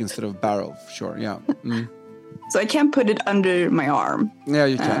word keg instead of barrel. Sure. Yeah. Mm. So I can't put it under my arm. Yeah,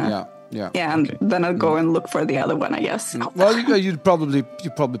 you can. Yeah. Yeah, and Okay. then I'll go and look for the other one, I guess. Well, you'd probably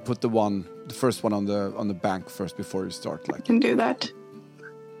put the first one on the bank first before you start. I can do that.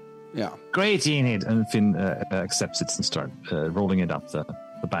 Yeah. Great, Enid. And Finn accepts it and start rolling it up the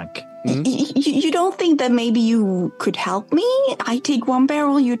bank. You don't think that maybe you could help me? I take one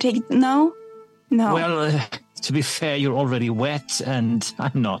barrel, you take... No? Well, to be fair, you're already wet, and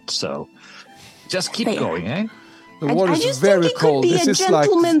I'm not, so just keep Fair. going, eh? The water I is just very think it cold. could be This a is like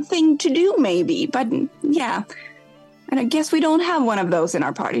gentleman thing to do, maybe. But yeah, and I guess we don't have one of those in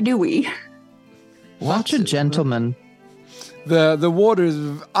our party, do we? Such a gentleman. the water is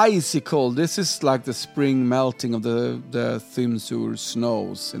icy cold. This is like the spring melting of the Thimsur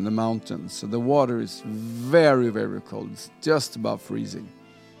snows in the mountains. So the water is very, very cold. It's just above freezing.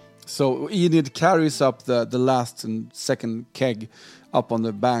 So Enid carries up the last and second keg up on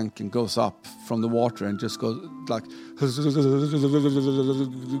the bank and goes up from the water and just goes like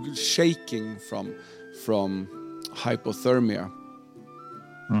shaking from hypothermia.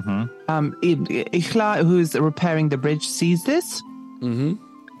 Ingela, who's repairing the bridge, sees this and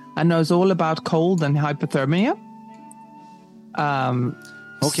knows all about cold and hypothermia.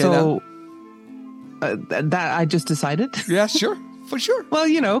 Okay, so that I just decided. Yeah, sure, for sure. Well,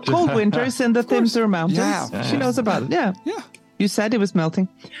 cold winters in the Thimsur Mountains. Yeah, She knows about it. Yeah. Yeah. You said it was melting.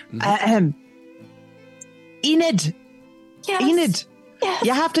 Enid, Yes. Enid, Yes.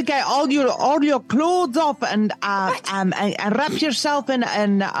 you have to get all your clothes off and wrap yourself in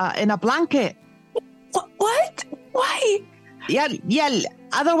a blanket. What? Why? Yeah.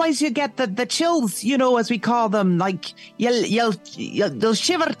 Otherwise, you get the chills. As we call them. Like you'll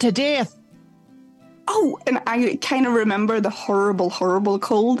shiver to death. Oh, and I kind of remember the horrible, horrible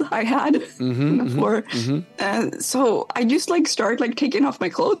cold I had before. So I just start taking off my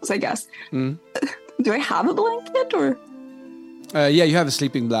clothes, I guess. Do I have a blanket or? Yeah, you have a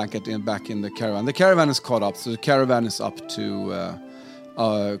sleeping blanket back in the caravan. The caravan is caught up, so the caravan is caught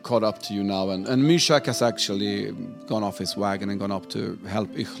up to you now. And Mishak has actually gone off his wagon and gone up to help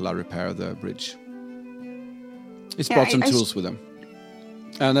Ingela repair the bridge. He's brought some tools with him.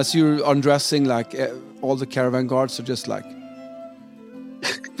 And as you're undressing, all the caravan guards are just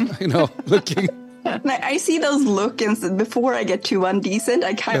looking. I see those look, and before I get too indecent,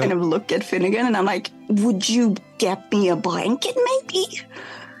 I kind of look at Finnegan, and I'm like, "Would you get me a blanket, maybe?"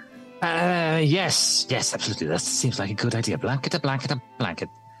 Yes, absolutely. That seems like a good idea. Blanket.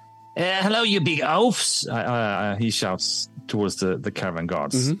 Hello, you big oafs! He shouts towards the caravan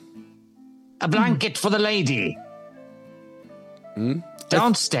guards. A blanket for the lady.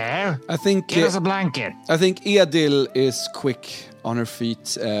 Don't stare. I think Get us a blanket. I think Edil is quick on her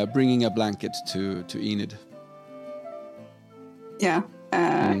feet, bringing a blanket to Enid. Yeah,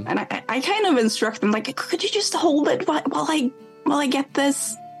 and I kind of instruct them, like, could you just hold it while I get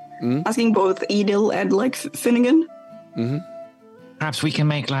this? Asking both Edil and like Finnegan. Perhaps we can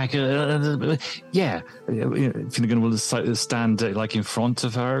make like Finnegan will stand like in front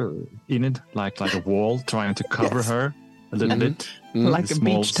of her, Enid, like a wall, trying to cover her a little bit, like a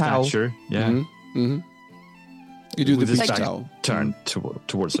small beach towel. stature. Yeah, You do with the his beach back towel. turned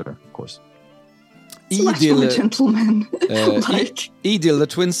towards her, of course. It's much more gentleman. Edil, the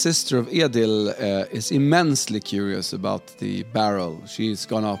twin sister of Edil, is immensely curious about the barrel. She's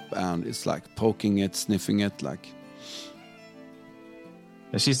gone up and is like poking it, sniffing it, like.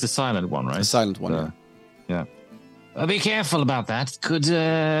 She's the silent one, right? The silent one. Yeah. be careful about that.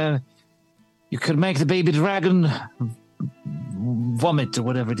 You could make the baby dragon vomit or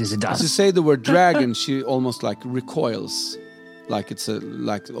whatever it is it does. As you say the word dragon, she almost like recoils, like it's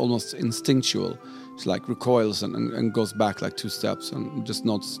like almost instinctual. She like recoils and goes back like 2 steps and just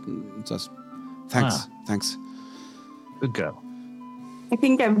nods, says, "Thanks." Good girl. I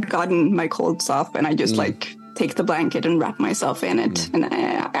think I've gotten my clothes off, and I just like take the blanket and wrap myself in it. And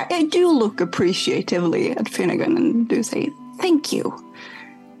I do look appreciatively at Finnegan and do say, "Thank you."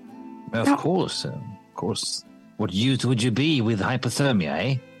 Of course. What use would you be with hypothermia,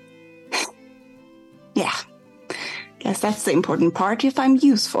 eh? Yeah. Guess that's the important part, if I'm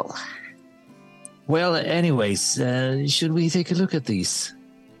useful. Well, anyways, should we take a look at these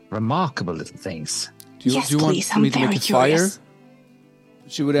remarkable little things? Do you Please, want I'm me to make very a fire? curious.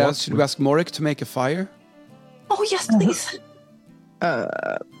 Should we ask Morik to make a fire? Oh, yes, please.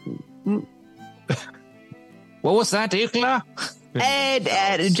 What was that, Ingela?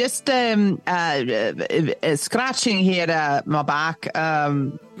 Just scratching here my back.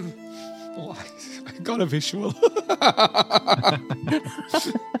 Oh, I got a visual.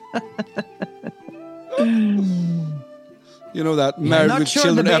 You know that Married not with sure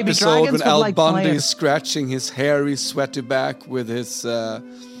Children the baby episode dragons when would Al like Bundy fire. is scratching his hairy, sweaty back with his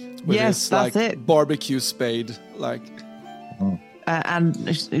Yes, that's like it. barbecue spade, like. And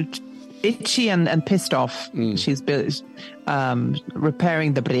itchy and pissed off. She's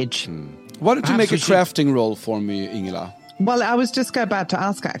repairing the bridge. Why don't you Perhaps make a we should- crafting roll for me, Ingela? Well, I was just about to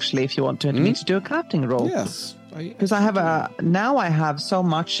ask actually if you wanted me to do a crafting roll. Yes. Because I have so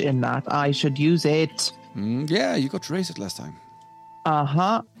much in that I should use it. Yeah, you got to raise it last time.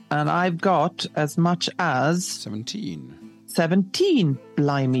 And I've got as much as 17. 17.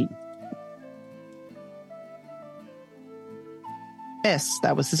 Blimey. Yes,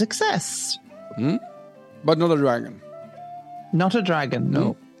 that was a success. But not a dragon. Not a dragon,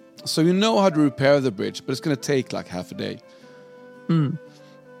 no. So you know how to repair the bridge, but it's going to take like half a day.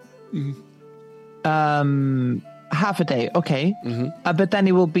 Half a day, okay. But then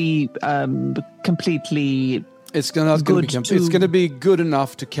it will be completely. It's gonna be good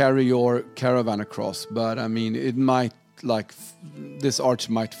enough to carry your caravan across, but I mean, it might this arch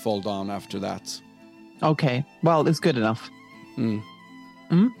might fall down after that. Okay, well, it's good enough.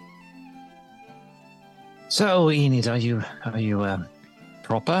 So, Enid, are you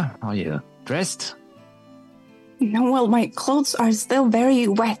proper? Are you dressed? No, well, my clothes are still very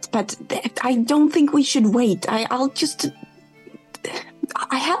wet, but I don't think we should wait. I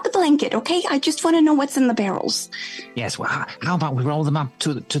have the blanket, okay? I just want to know what's in the barrels. Yes, well, how about we roll them up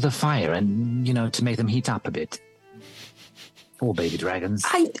to the fire and, to make them heat up a bit? Poor baby dragons.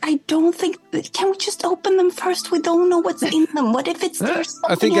 I don't think... Can we just open them first? We don't know what's in them. What if it's there's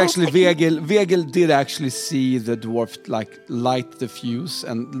something I think else actually that can- Vegel did actually see the dwarf light the fuse,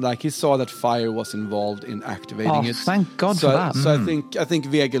 and he saw that fire was involved in activating it. Thank God for that. So I think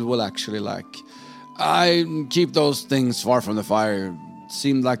Vegel will actually I keep those things far from the fire. It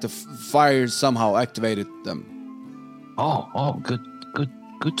seemed like the fire somehow activated them. Oh, good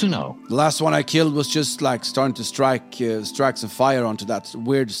to know. The last one I killed was just starting to strike some fire onto that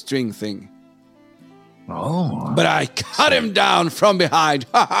weird string thing. Oh, But I cut him down from behind.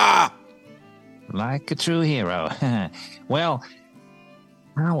 Ha ha! like a true hero. Well,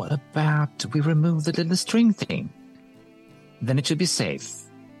 how about we remove the little string thing? Then it should be safe.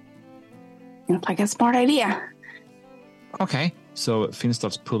 Like a smart idea. Okay, So Finn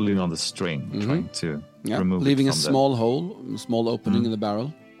starts pulling on the string, trying to remove leaving it a from small hole, a small opening in the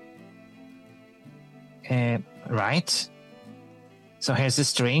barrel. Right. So here's the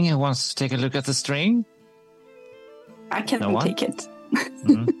string. Who wants to take a look at the string? I can No one? take it.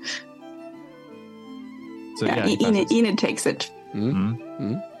 So Yeah, he passes. Enid takes it.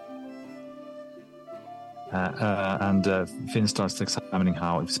 And Finn starts examining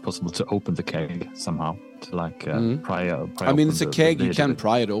how it's possible to open the keg somehow to pry. I mean, open it's a the keg. You lid can of it.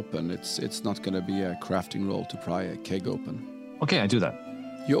 pry it open. It's not going to be a crafting roll to pry a keg open. Okay, I do that.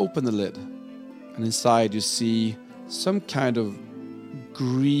 You open the lid, and inside you see some kind of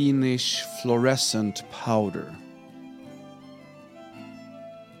greenish fluorescent powder.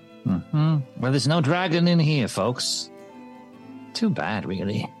 Well, there's no dragon in here, folks. Too bad,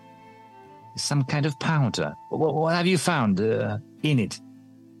 really. Some kind of powder. What have you found in it?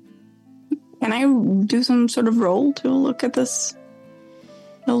 Can I do some sort of roll to look at this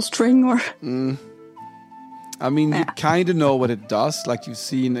little string or? I mean, you kind of know what it does. Like you've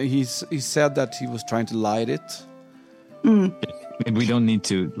seen, he said that he was trying to light it. We don't need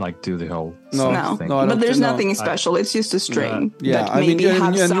to do the whole No, thing. no, I but don't there's think- no. nothing special. It's just a string. Yeah, that I mean, maybe have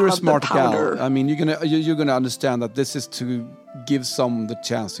and some you're a of smart the powder. gal. I mean, you're gonna understand that this is to give some the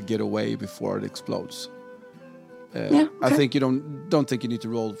chance to get away before it explodes. Yeah, I okay. think you don't think you need to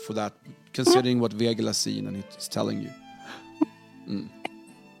roll for that, considering what Vegel has seen and he's telling you.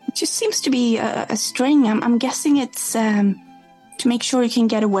 It just seems to be a string. I'm guessing it's to make sure you can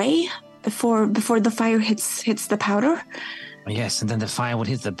get away before the fire hits the powder. Yes, and then the fire would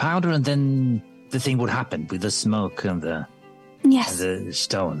hit the powder, and then the thing would happen with the smoke and the Yes.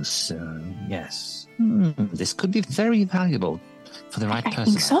 stones. Yes. This could be very valuable for the right I person,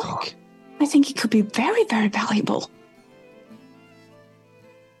 think so. I think. I think it could be very, very valuable.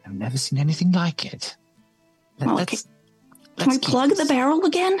 I've never seen anything like it. Well, Let's Can we keep plug this. the barrel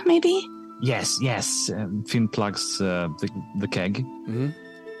again, maybe? Yes. Finn plugs the keg,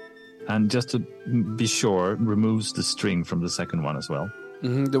 and just to be sure, removes the string from the second one as well.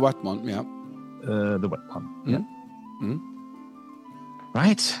 The wet one, yeah. The wet one. Yeah.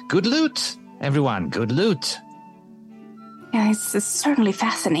 Right. Good loot, everyone. Good loot. Yeah, it's certainly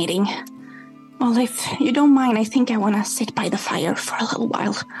fascinating. Well, if you don't mind, I think I want to sit by the fire for a little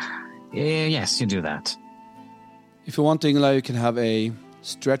while. Yes, you do that. If you want, Ingela, you can have a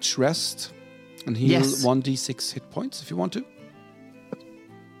stretch rest and heal Yes. 1d6 hit points if you want to.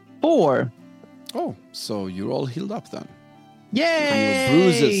 4. Oh, so you're all healed up then. Yay! From your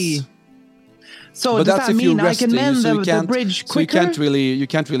bruises. So But does that's that if you're mean I resting. can mend so the bridge so you quicker?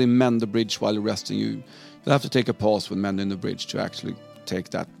 can't really mend the bridge while you're resting. You'll have to take a pause when mending the bridge to actually take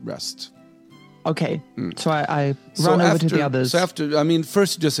that rest. Okay, so I run over to the others. So after, I mean,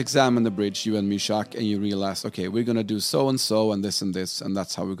 first you just examine the bridge, you and Mishak, and you realize, okay, we're gonna do so and so and this, and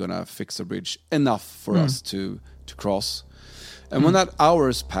that's how we're gonna fix the bridge enough for us to cross. And when that hour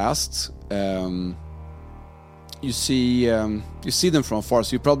has passed, you see them from afar.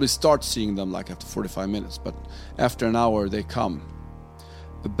 So you probably start seeing them like after 45 minutes, but after an hour they come.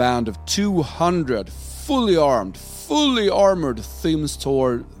 A band of 200 fully armored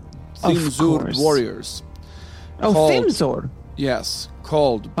Thimzor course. warriors. Oh, called- Thimzor. Yes,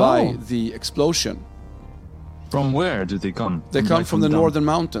 called by Oh. the explosion. From where do they come? They come from the down- northern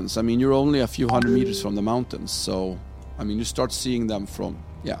mountains. I mean, you're only a few hundred meters from the mountains, so I mean, you start seeing them from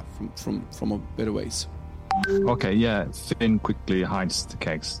a bit of ways. Okay, yeah. Finn quickly hides the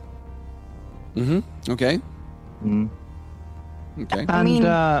kegs. Okay. Okay. And mean-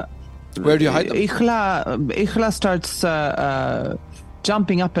 Where do you hide them? Ingela starts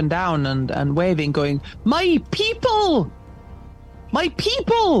jumping up and down and waving, going, "My people! My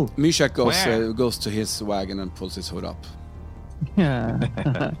people!" Mishak Where? goes to his wagon and pulls his hood up. Yeah,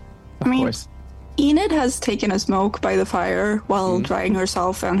 of mean- course. Enid has taken a smoke by the fire while drying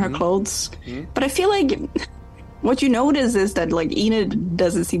herself and her clothes. But I feel like what you notice is that like Enid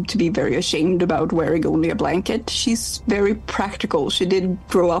doesn't seem to be very ashamed about wearing only a blanket. She's very practical. She did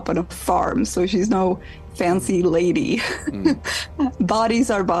grow up on a farm, so she's no fancy lady.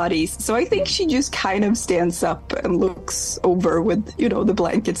 Bodies are bodies. So I think she just kind of stands up and looks over with, the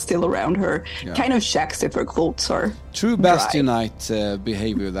blanket still around her. Kind of checks if her clothes are True dry. Bastionite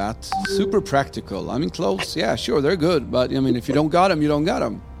behavior, that. Super practical. I mean, clothes, yeah, sure, they're good, but I mean, if you don't got them, you don't got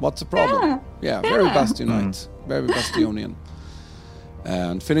them. What's the problem? Yeah, very Bastionite. Very Bastionian.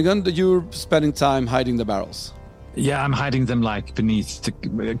 And Finnegan, you're spending time hiding the barrels. Yeah, I'm hiding them like beneath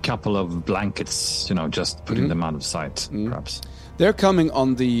a couple of blankets, just putting them out of sight, perhaps. They're coming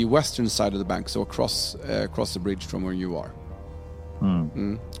on the western side of the bank, so across the bridge from where you are.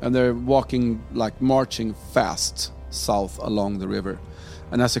 And they're walking, like marching fast south along the river.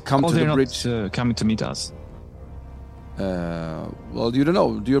 And as you come to they're the bridge, not coming to meet us. well, you don't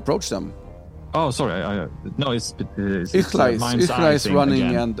know. Do you approach them? Oh, sorry. No, it's Ichla is running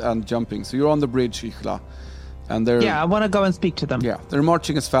again. and jumping. So you're on the bridge, Ichla. And they're Yeah, I want to go and speak to them. yeah, they're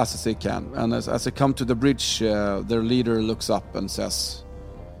marching as fast as they can. And as they come to the bridge, their leader looks up and says,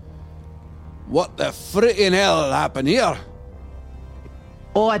 "What the frickin' hell happened here?"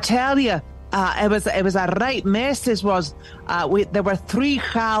 Oh, I tell you, it was a right mess. This was. There were 3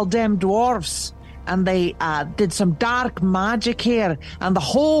 Chaldem dwarfs, and they did some dark magic here, and the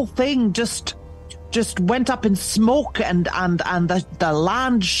whole thing just went up in smoke, and the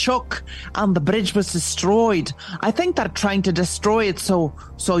land shook, and the bridge was destroyed. I think they're trying to destroy it so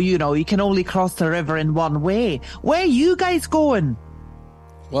you can only cross the river in one way. Where are you guys going?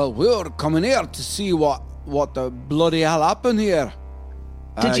 Well, we're coming here to see what the bloody hell happened here.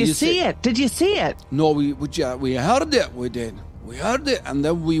 Did you see it? Did you see it? No, we heard it. We did. We heard it, and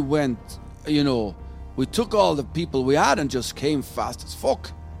then we went. We took all the people we had and just came fast as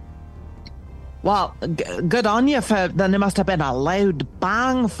fuck. Well, good on you. Then there must have been a loud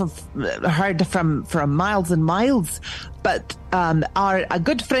bang heard from miles and miles. But a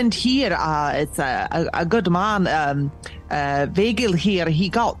good friend here, it's a good man, Vagel here. He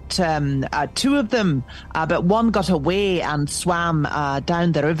got 2 of them, but one got away and swam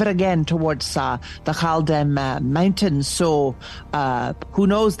down the river again towards the Chaldem mountains. So who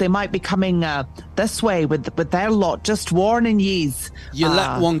knows? They might be coming this way with their lot. Just warning yous. You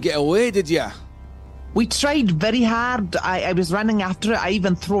let one get away, did you? We tried very hard. I was running after it. I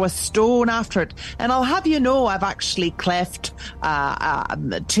even threw a stone after it. And I'll have you know, I've actually cleft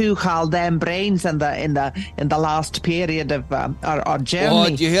 2 Chaldem brains in the last period of our journey. Oh,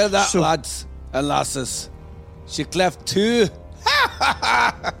 did you hear that, lads and lasses? She cleft 2.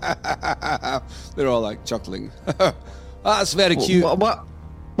 They're all like chuckling. That's very cute. What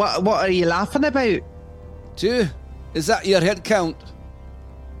are you laughing about? 2? Is that your head count?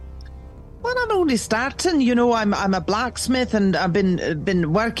 Well, I'm only starting. I'm a blacksmith, and I've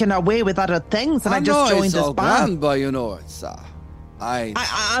been working away with other things, and I just joined this band. But it's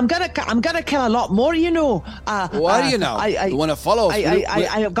I'm gonna kill a lot more. What are you now? You want to follow us?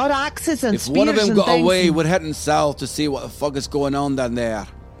 I've got axes and if spears. If one of them got away, and... we're heading south to see what the fuck is going on down there.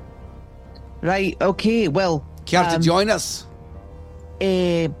 Right. Okay. Well, care to join us?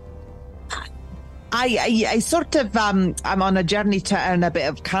 I sort of I'm on a journey to earn a bit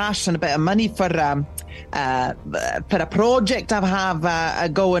of cash and a bit of money for a project I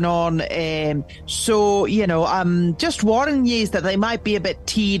have going on. So I'm just warning you that they might be a bit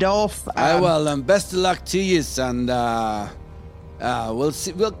teed off. Best of luck to you, and we'll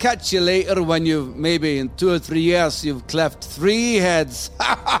see. We'll catch you later when you've maybe in 2 or 3 years you've cleft 3 heads.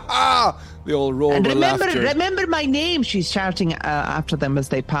 They all roll with laughter. Remember my name, she's shouting after them as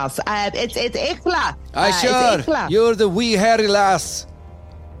they pass. It's Ichla. Sure. Ichla. You're the wee hairy lass.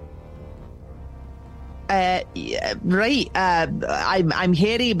 Yeah, right. I'm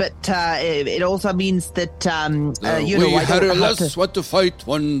hairy, but it also means that wee hairy lass went to fight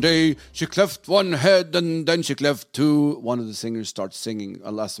one day. She cleft 1 head and then she cleft 2. One of the singers starts singing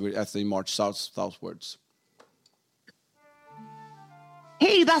as they march southwards.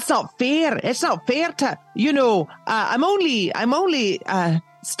 Hey, that's not fair. It's not fair to, I'm only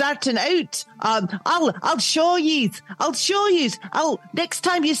starting out. I'll show you. Next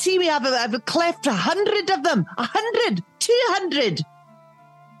time you see me, I've cleft 100 of them. 100, 200.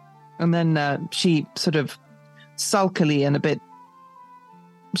 And then she sort of sulkily and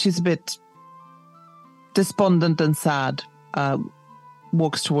she's a bit despondent and sad,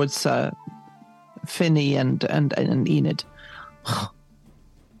 walks towards Finny and Enid.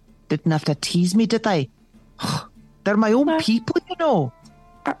 Didn't have to tease me, did they? They're my own people,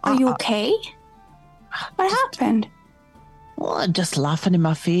 Are you okay? What happened? Well, just laughing in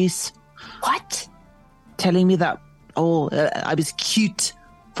my face. What? Telling me that, I was cute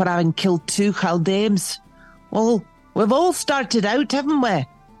for having killed 2 Chaldeans. Well, we've all started out, haven't we?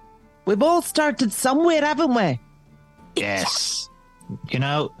 We've all started somewhere, haven't we? Yes.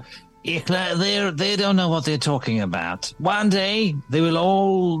 Ichla, they don't know what they're talking about. One day, they will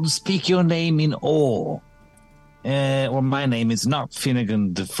all speak your name in awe. Well, my name is not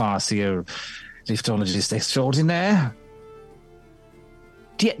Finnegan the Farseer, Liftologist Extraordinaire.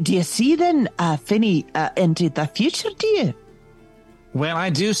 Do you see then, Finny, into the future, do you? Well, I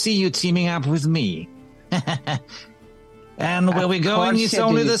do see you teaming up with me. And where we're going, it's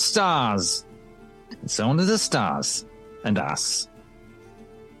only the stars. It's only the stars and us.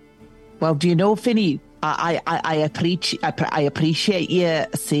 Well, do you know, Finny, I appreciate you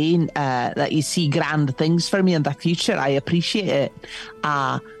saying that you see grand things for me in the future. I appreciate it.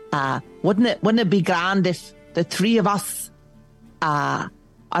 Wouldn't it be grand if the three of us, our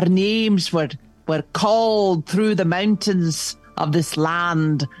names were called through the mountains of this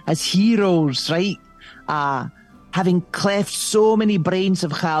land as heroes, right? Having cleft so many brains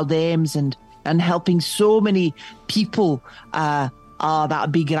of Chaldeans and helping so many people. That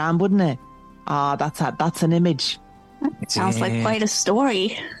would be grand, wouldn't it? That's an image. Sounds like quite a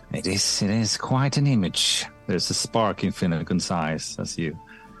story. It is quite an image. There's a spark in Finnegan's eyes as you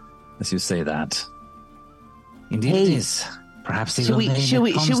say that. Indeed, it is. Perhaps they will name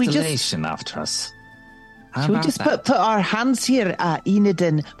a constellation after us. Should we just put our hands here, Enid,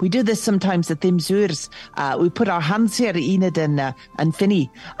 and we do this sometimes at them zoos. We put our hands here, Enid and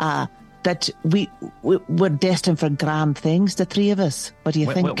Finny, that we're destined for grand things, the three of us. What do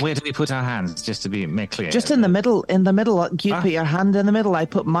you think? Where do we put our hands, just to make clear? Just in the middle. You put your hand in the middle, I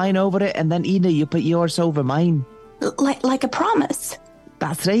put mine over it, and then Enid, you put yours over mine. Like a promise.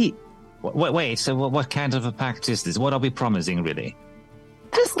 That's right. Wait, so what kind of a pact is this? What are we promising, really?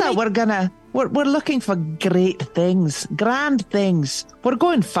 Just that we're looking for great things, grand things. We're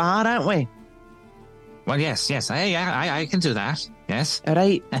going far, aren't we? Well, yes, I can do that. Yes. All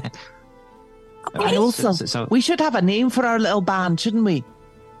right. And also, so we should have a name for our little band, shouldn't we?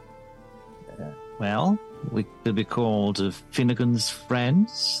 Well, we could be called Finnegan's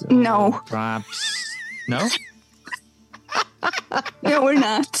Friends. No. Perhaps. No? No, we're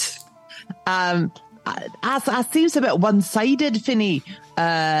not. That seems a bit one-sided, Finny.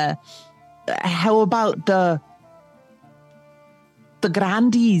 How about the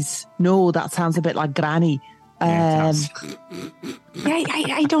Grandies? No, that sounds a bit like Granny. I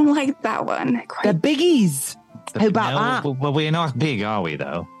don't like that one. The Biggies. How about that? Well, we're not big, are we,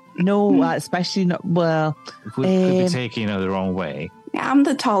 though? No, especially not. Well, could be taken the wrong way. Yeah, I'm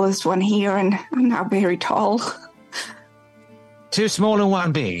the tallest one here, and I'm not very tall. Two small and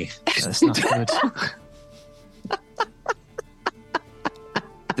one big. That's not good.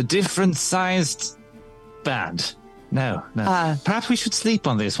 The different-sized band. No. Perhaps we should sleep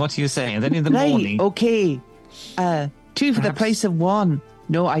on this. What do you say? And then in the morning... Okay. Two for the price of one.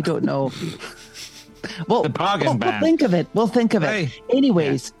 No, I don't know. Well, the bargain band. We'll think of it. Hey.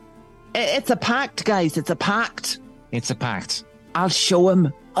 Anyways, it's a pact, guys. It's a pact. It's a pact. I'll show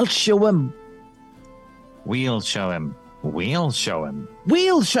him. We'll show him. That's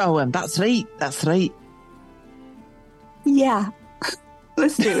right. Yeah.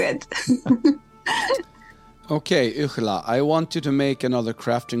 Let's do it. Okay, Ingela, I want you to make another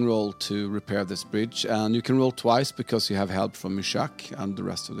crafting roll to repair this bridge, and you can roll twice because you have help from Mishak and the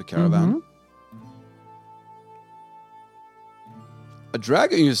rest of the caravan. Mm-hmm. A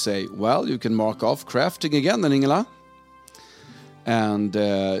dragon, you say? Well, you can mark off crafting again then, Ingela. And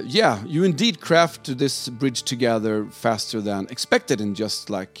you indeed craft this bridge together faster than expected in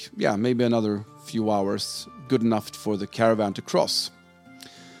just maybe another few hours, good enough for the caravan to cross.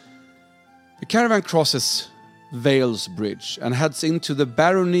 The caravan crosses Vale's Bridge and heads into the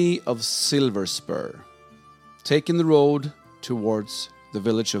barony of Silverspur, taking the road towards the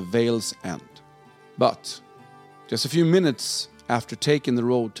village of Vale's End. But just a few minutes after taking the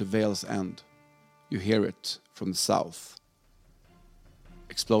road to Vale's End, you hear it from the south.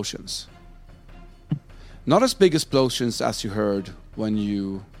 Explosions. Not as big explosions as you heard when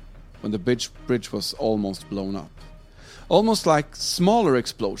the bridge was almost blown up. Almost like smaller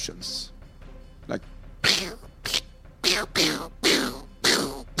explosions. Like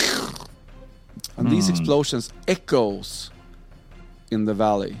and these explosions echoes in the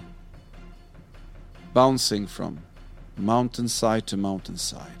valley, bouncing from mountainside to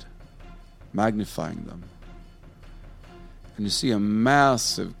mountainside, magnifying them. And you see a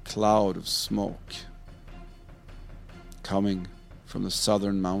massive cloud of smoke coming from the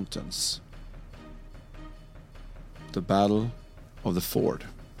southern mountains. The Battle of the Ford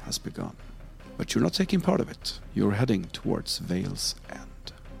has begun. But you're not taking part of it. You're heading towards Vale's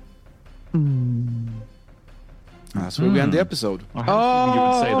End. That's where we end the episode. I didn't you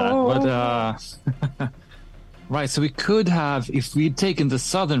would say that. But, right, so we could have, if we'd taken the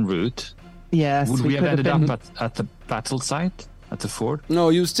southern route, yes, would we have ended up at the battle site, at the ford? No,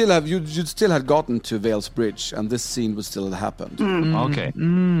 you'd still have gotten to Vale's Bridge, and this scene would still have happened. Okay.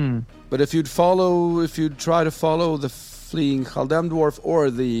 But if you'd try to follow the fleeing Chaldean dwarf or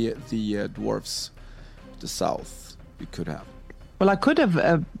the dwarfs to the south, you could have. Well, I could have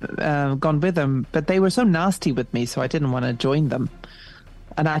gone with them, but they were so nasty with me, so I didn't want to join them.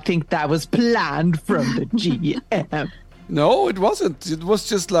 And I think that was planned from the GM. No, it wasn't. It was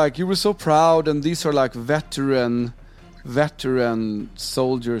just like you were so proud, and these are like veteran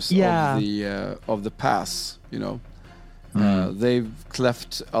soldiers of the pass. You know, they've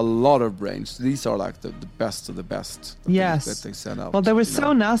cleft a lot of brains. These are like the best of the best. Yes, that they set out. Well, they were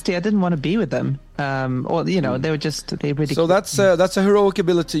so nasty. I didn't want to be with them. Or they were they really. So that's a heroic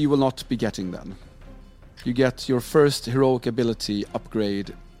ability you will not be getting then. You get your first heroic ability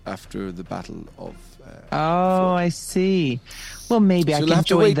upgrade after the battle of. I see. Well, maybe I can you'll have to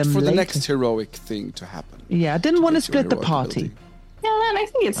join wait them for later. the next heroic thing to happen. Yeah, I didn't want to get your split the heroic party. ability. Yeah, and I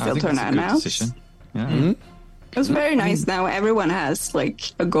think it's still turn out now. Yeah. It was very nice. Now everyone has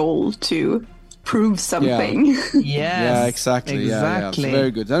like a goal to prove something. Yes. Yeah, exactly. Yeah, it's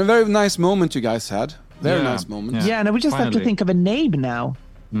very good. And a very nice moment you guys had. Very nice moment. Yeah, and we just have to think of a name now.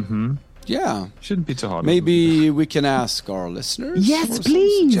 Mm-hmm. Yeah. Shouldn't be too hard. Maybe we can ask our listeners. Yes, for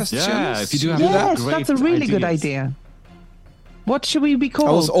please. some suggestions. Yeah, if you do have Yes, great that's a really good ideas. idea. What should we be called?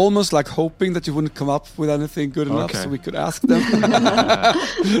 I was almost like hoping that you wouldn't come up with anything good enough so we could ask them.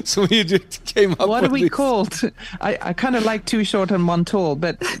 So we just came up What with are we this. called? I kind of like Too Short and One Tall,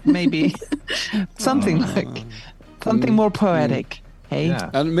 but maybe something more poetic. Hey? Yeah.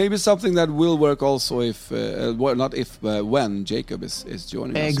 And maybe something that will work also if, when Jacob is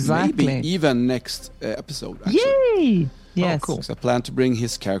joining us. Exactly. Maybe even next episode, actually. Yay! Yes. cool. Because I plan to bring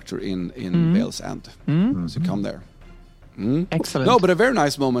his character in Vale's End. So come there. Excellent. No, but a very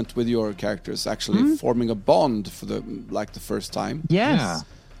nice moment with your characters actually forming a bond for the first time. Yes.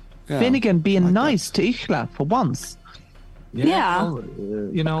 Yeah. Finnegan being Like nice to Ingela for once. Yeah.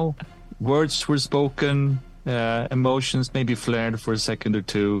 Well, words were spoken, emotions maybe flared for a second or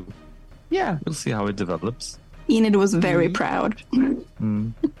two. Yeah. We'll see how it develops. Enid was very proud.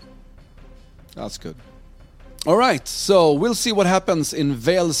 That's good. All right, so we'll see what happens in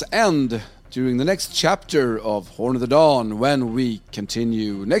Vale's End during the next chapter of Horn of the Dawn when we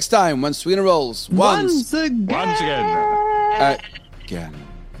continue next time when Sweden rolls once again. again.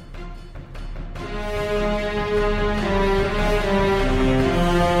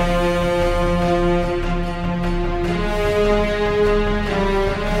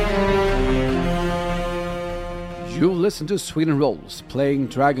 You listen to Sweden Rolls, playing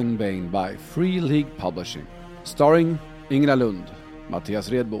Dragonbane by Free League Publishing, starring Ingela Lundh, Mattias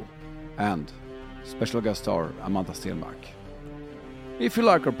Redbo, and special guest star Amanda Stenback. If you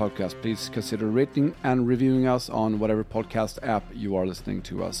like our podcast, please consider rating and reviewing us on whatever podcast app you are listening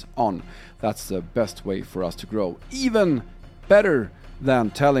to us on. That's the best way for us to grow. Even better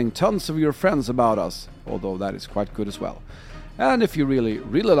than telling tons of your friends about us, although that is quite good as well. And if you really,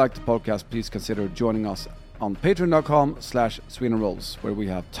 really like the podcast, please consider joining us on patreon.com/SwedenRolls, where we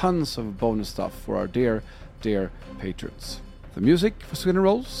have tons of bonus stuff for our dear, dear patrons. The music for Sweden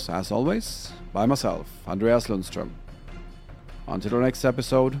Rolls, as always, by myself, Andreas Lundström. Until our next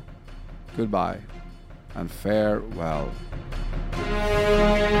episode, goodbye and farewell.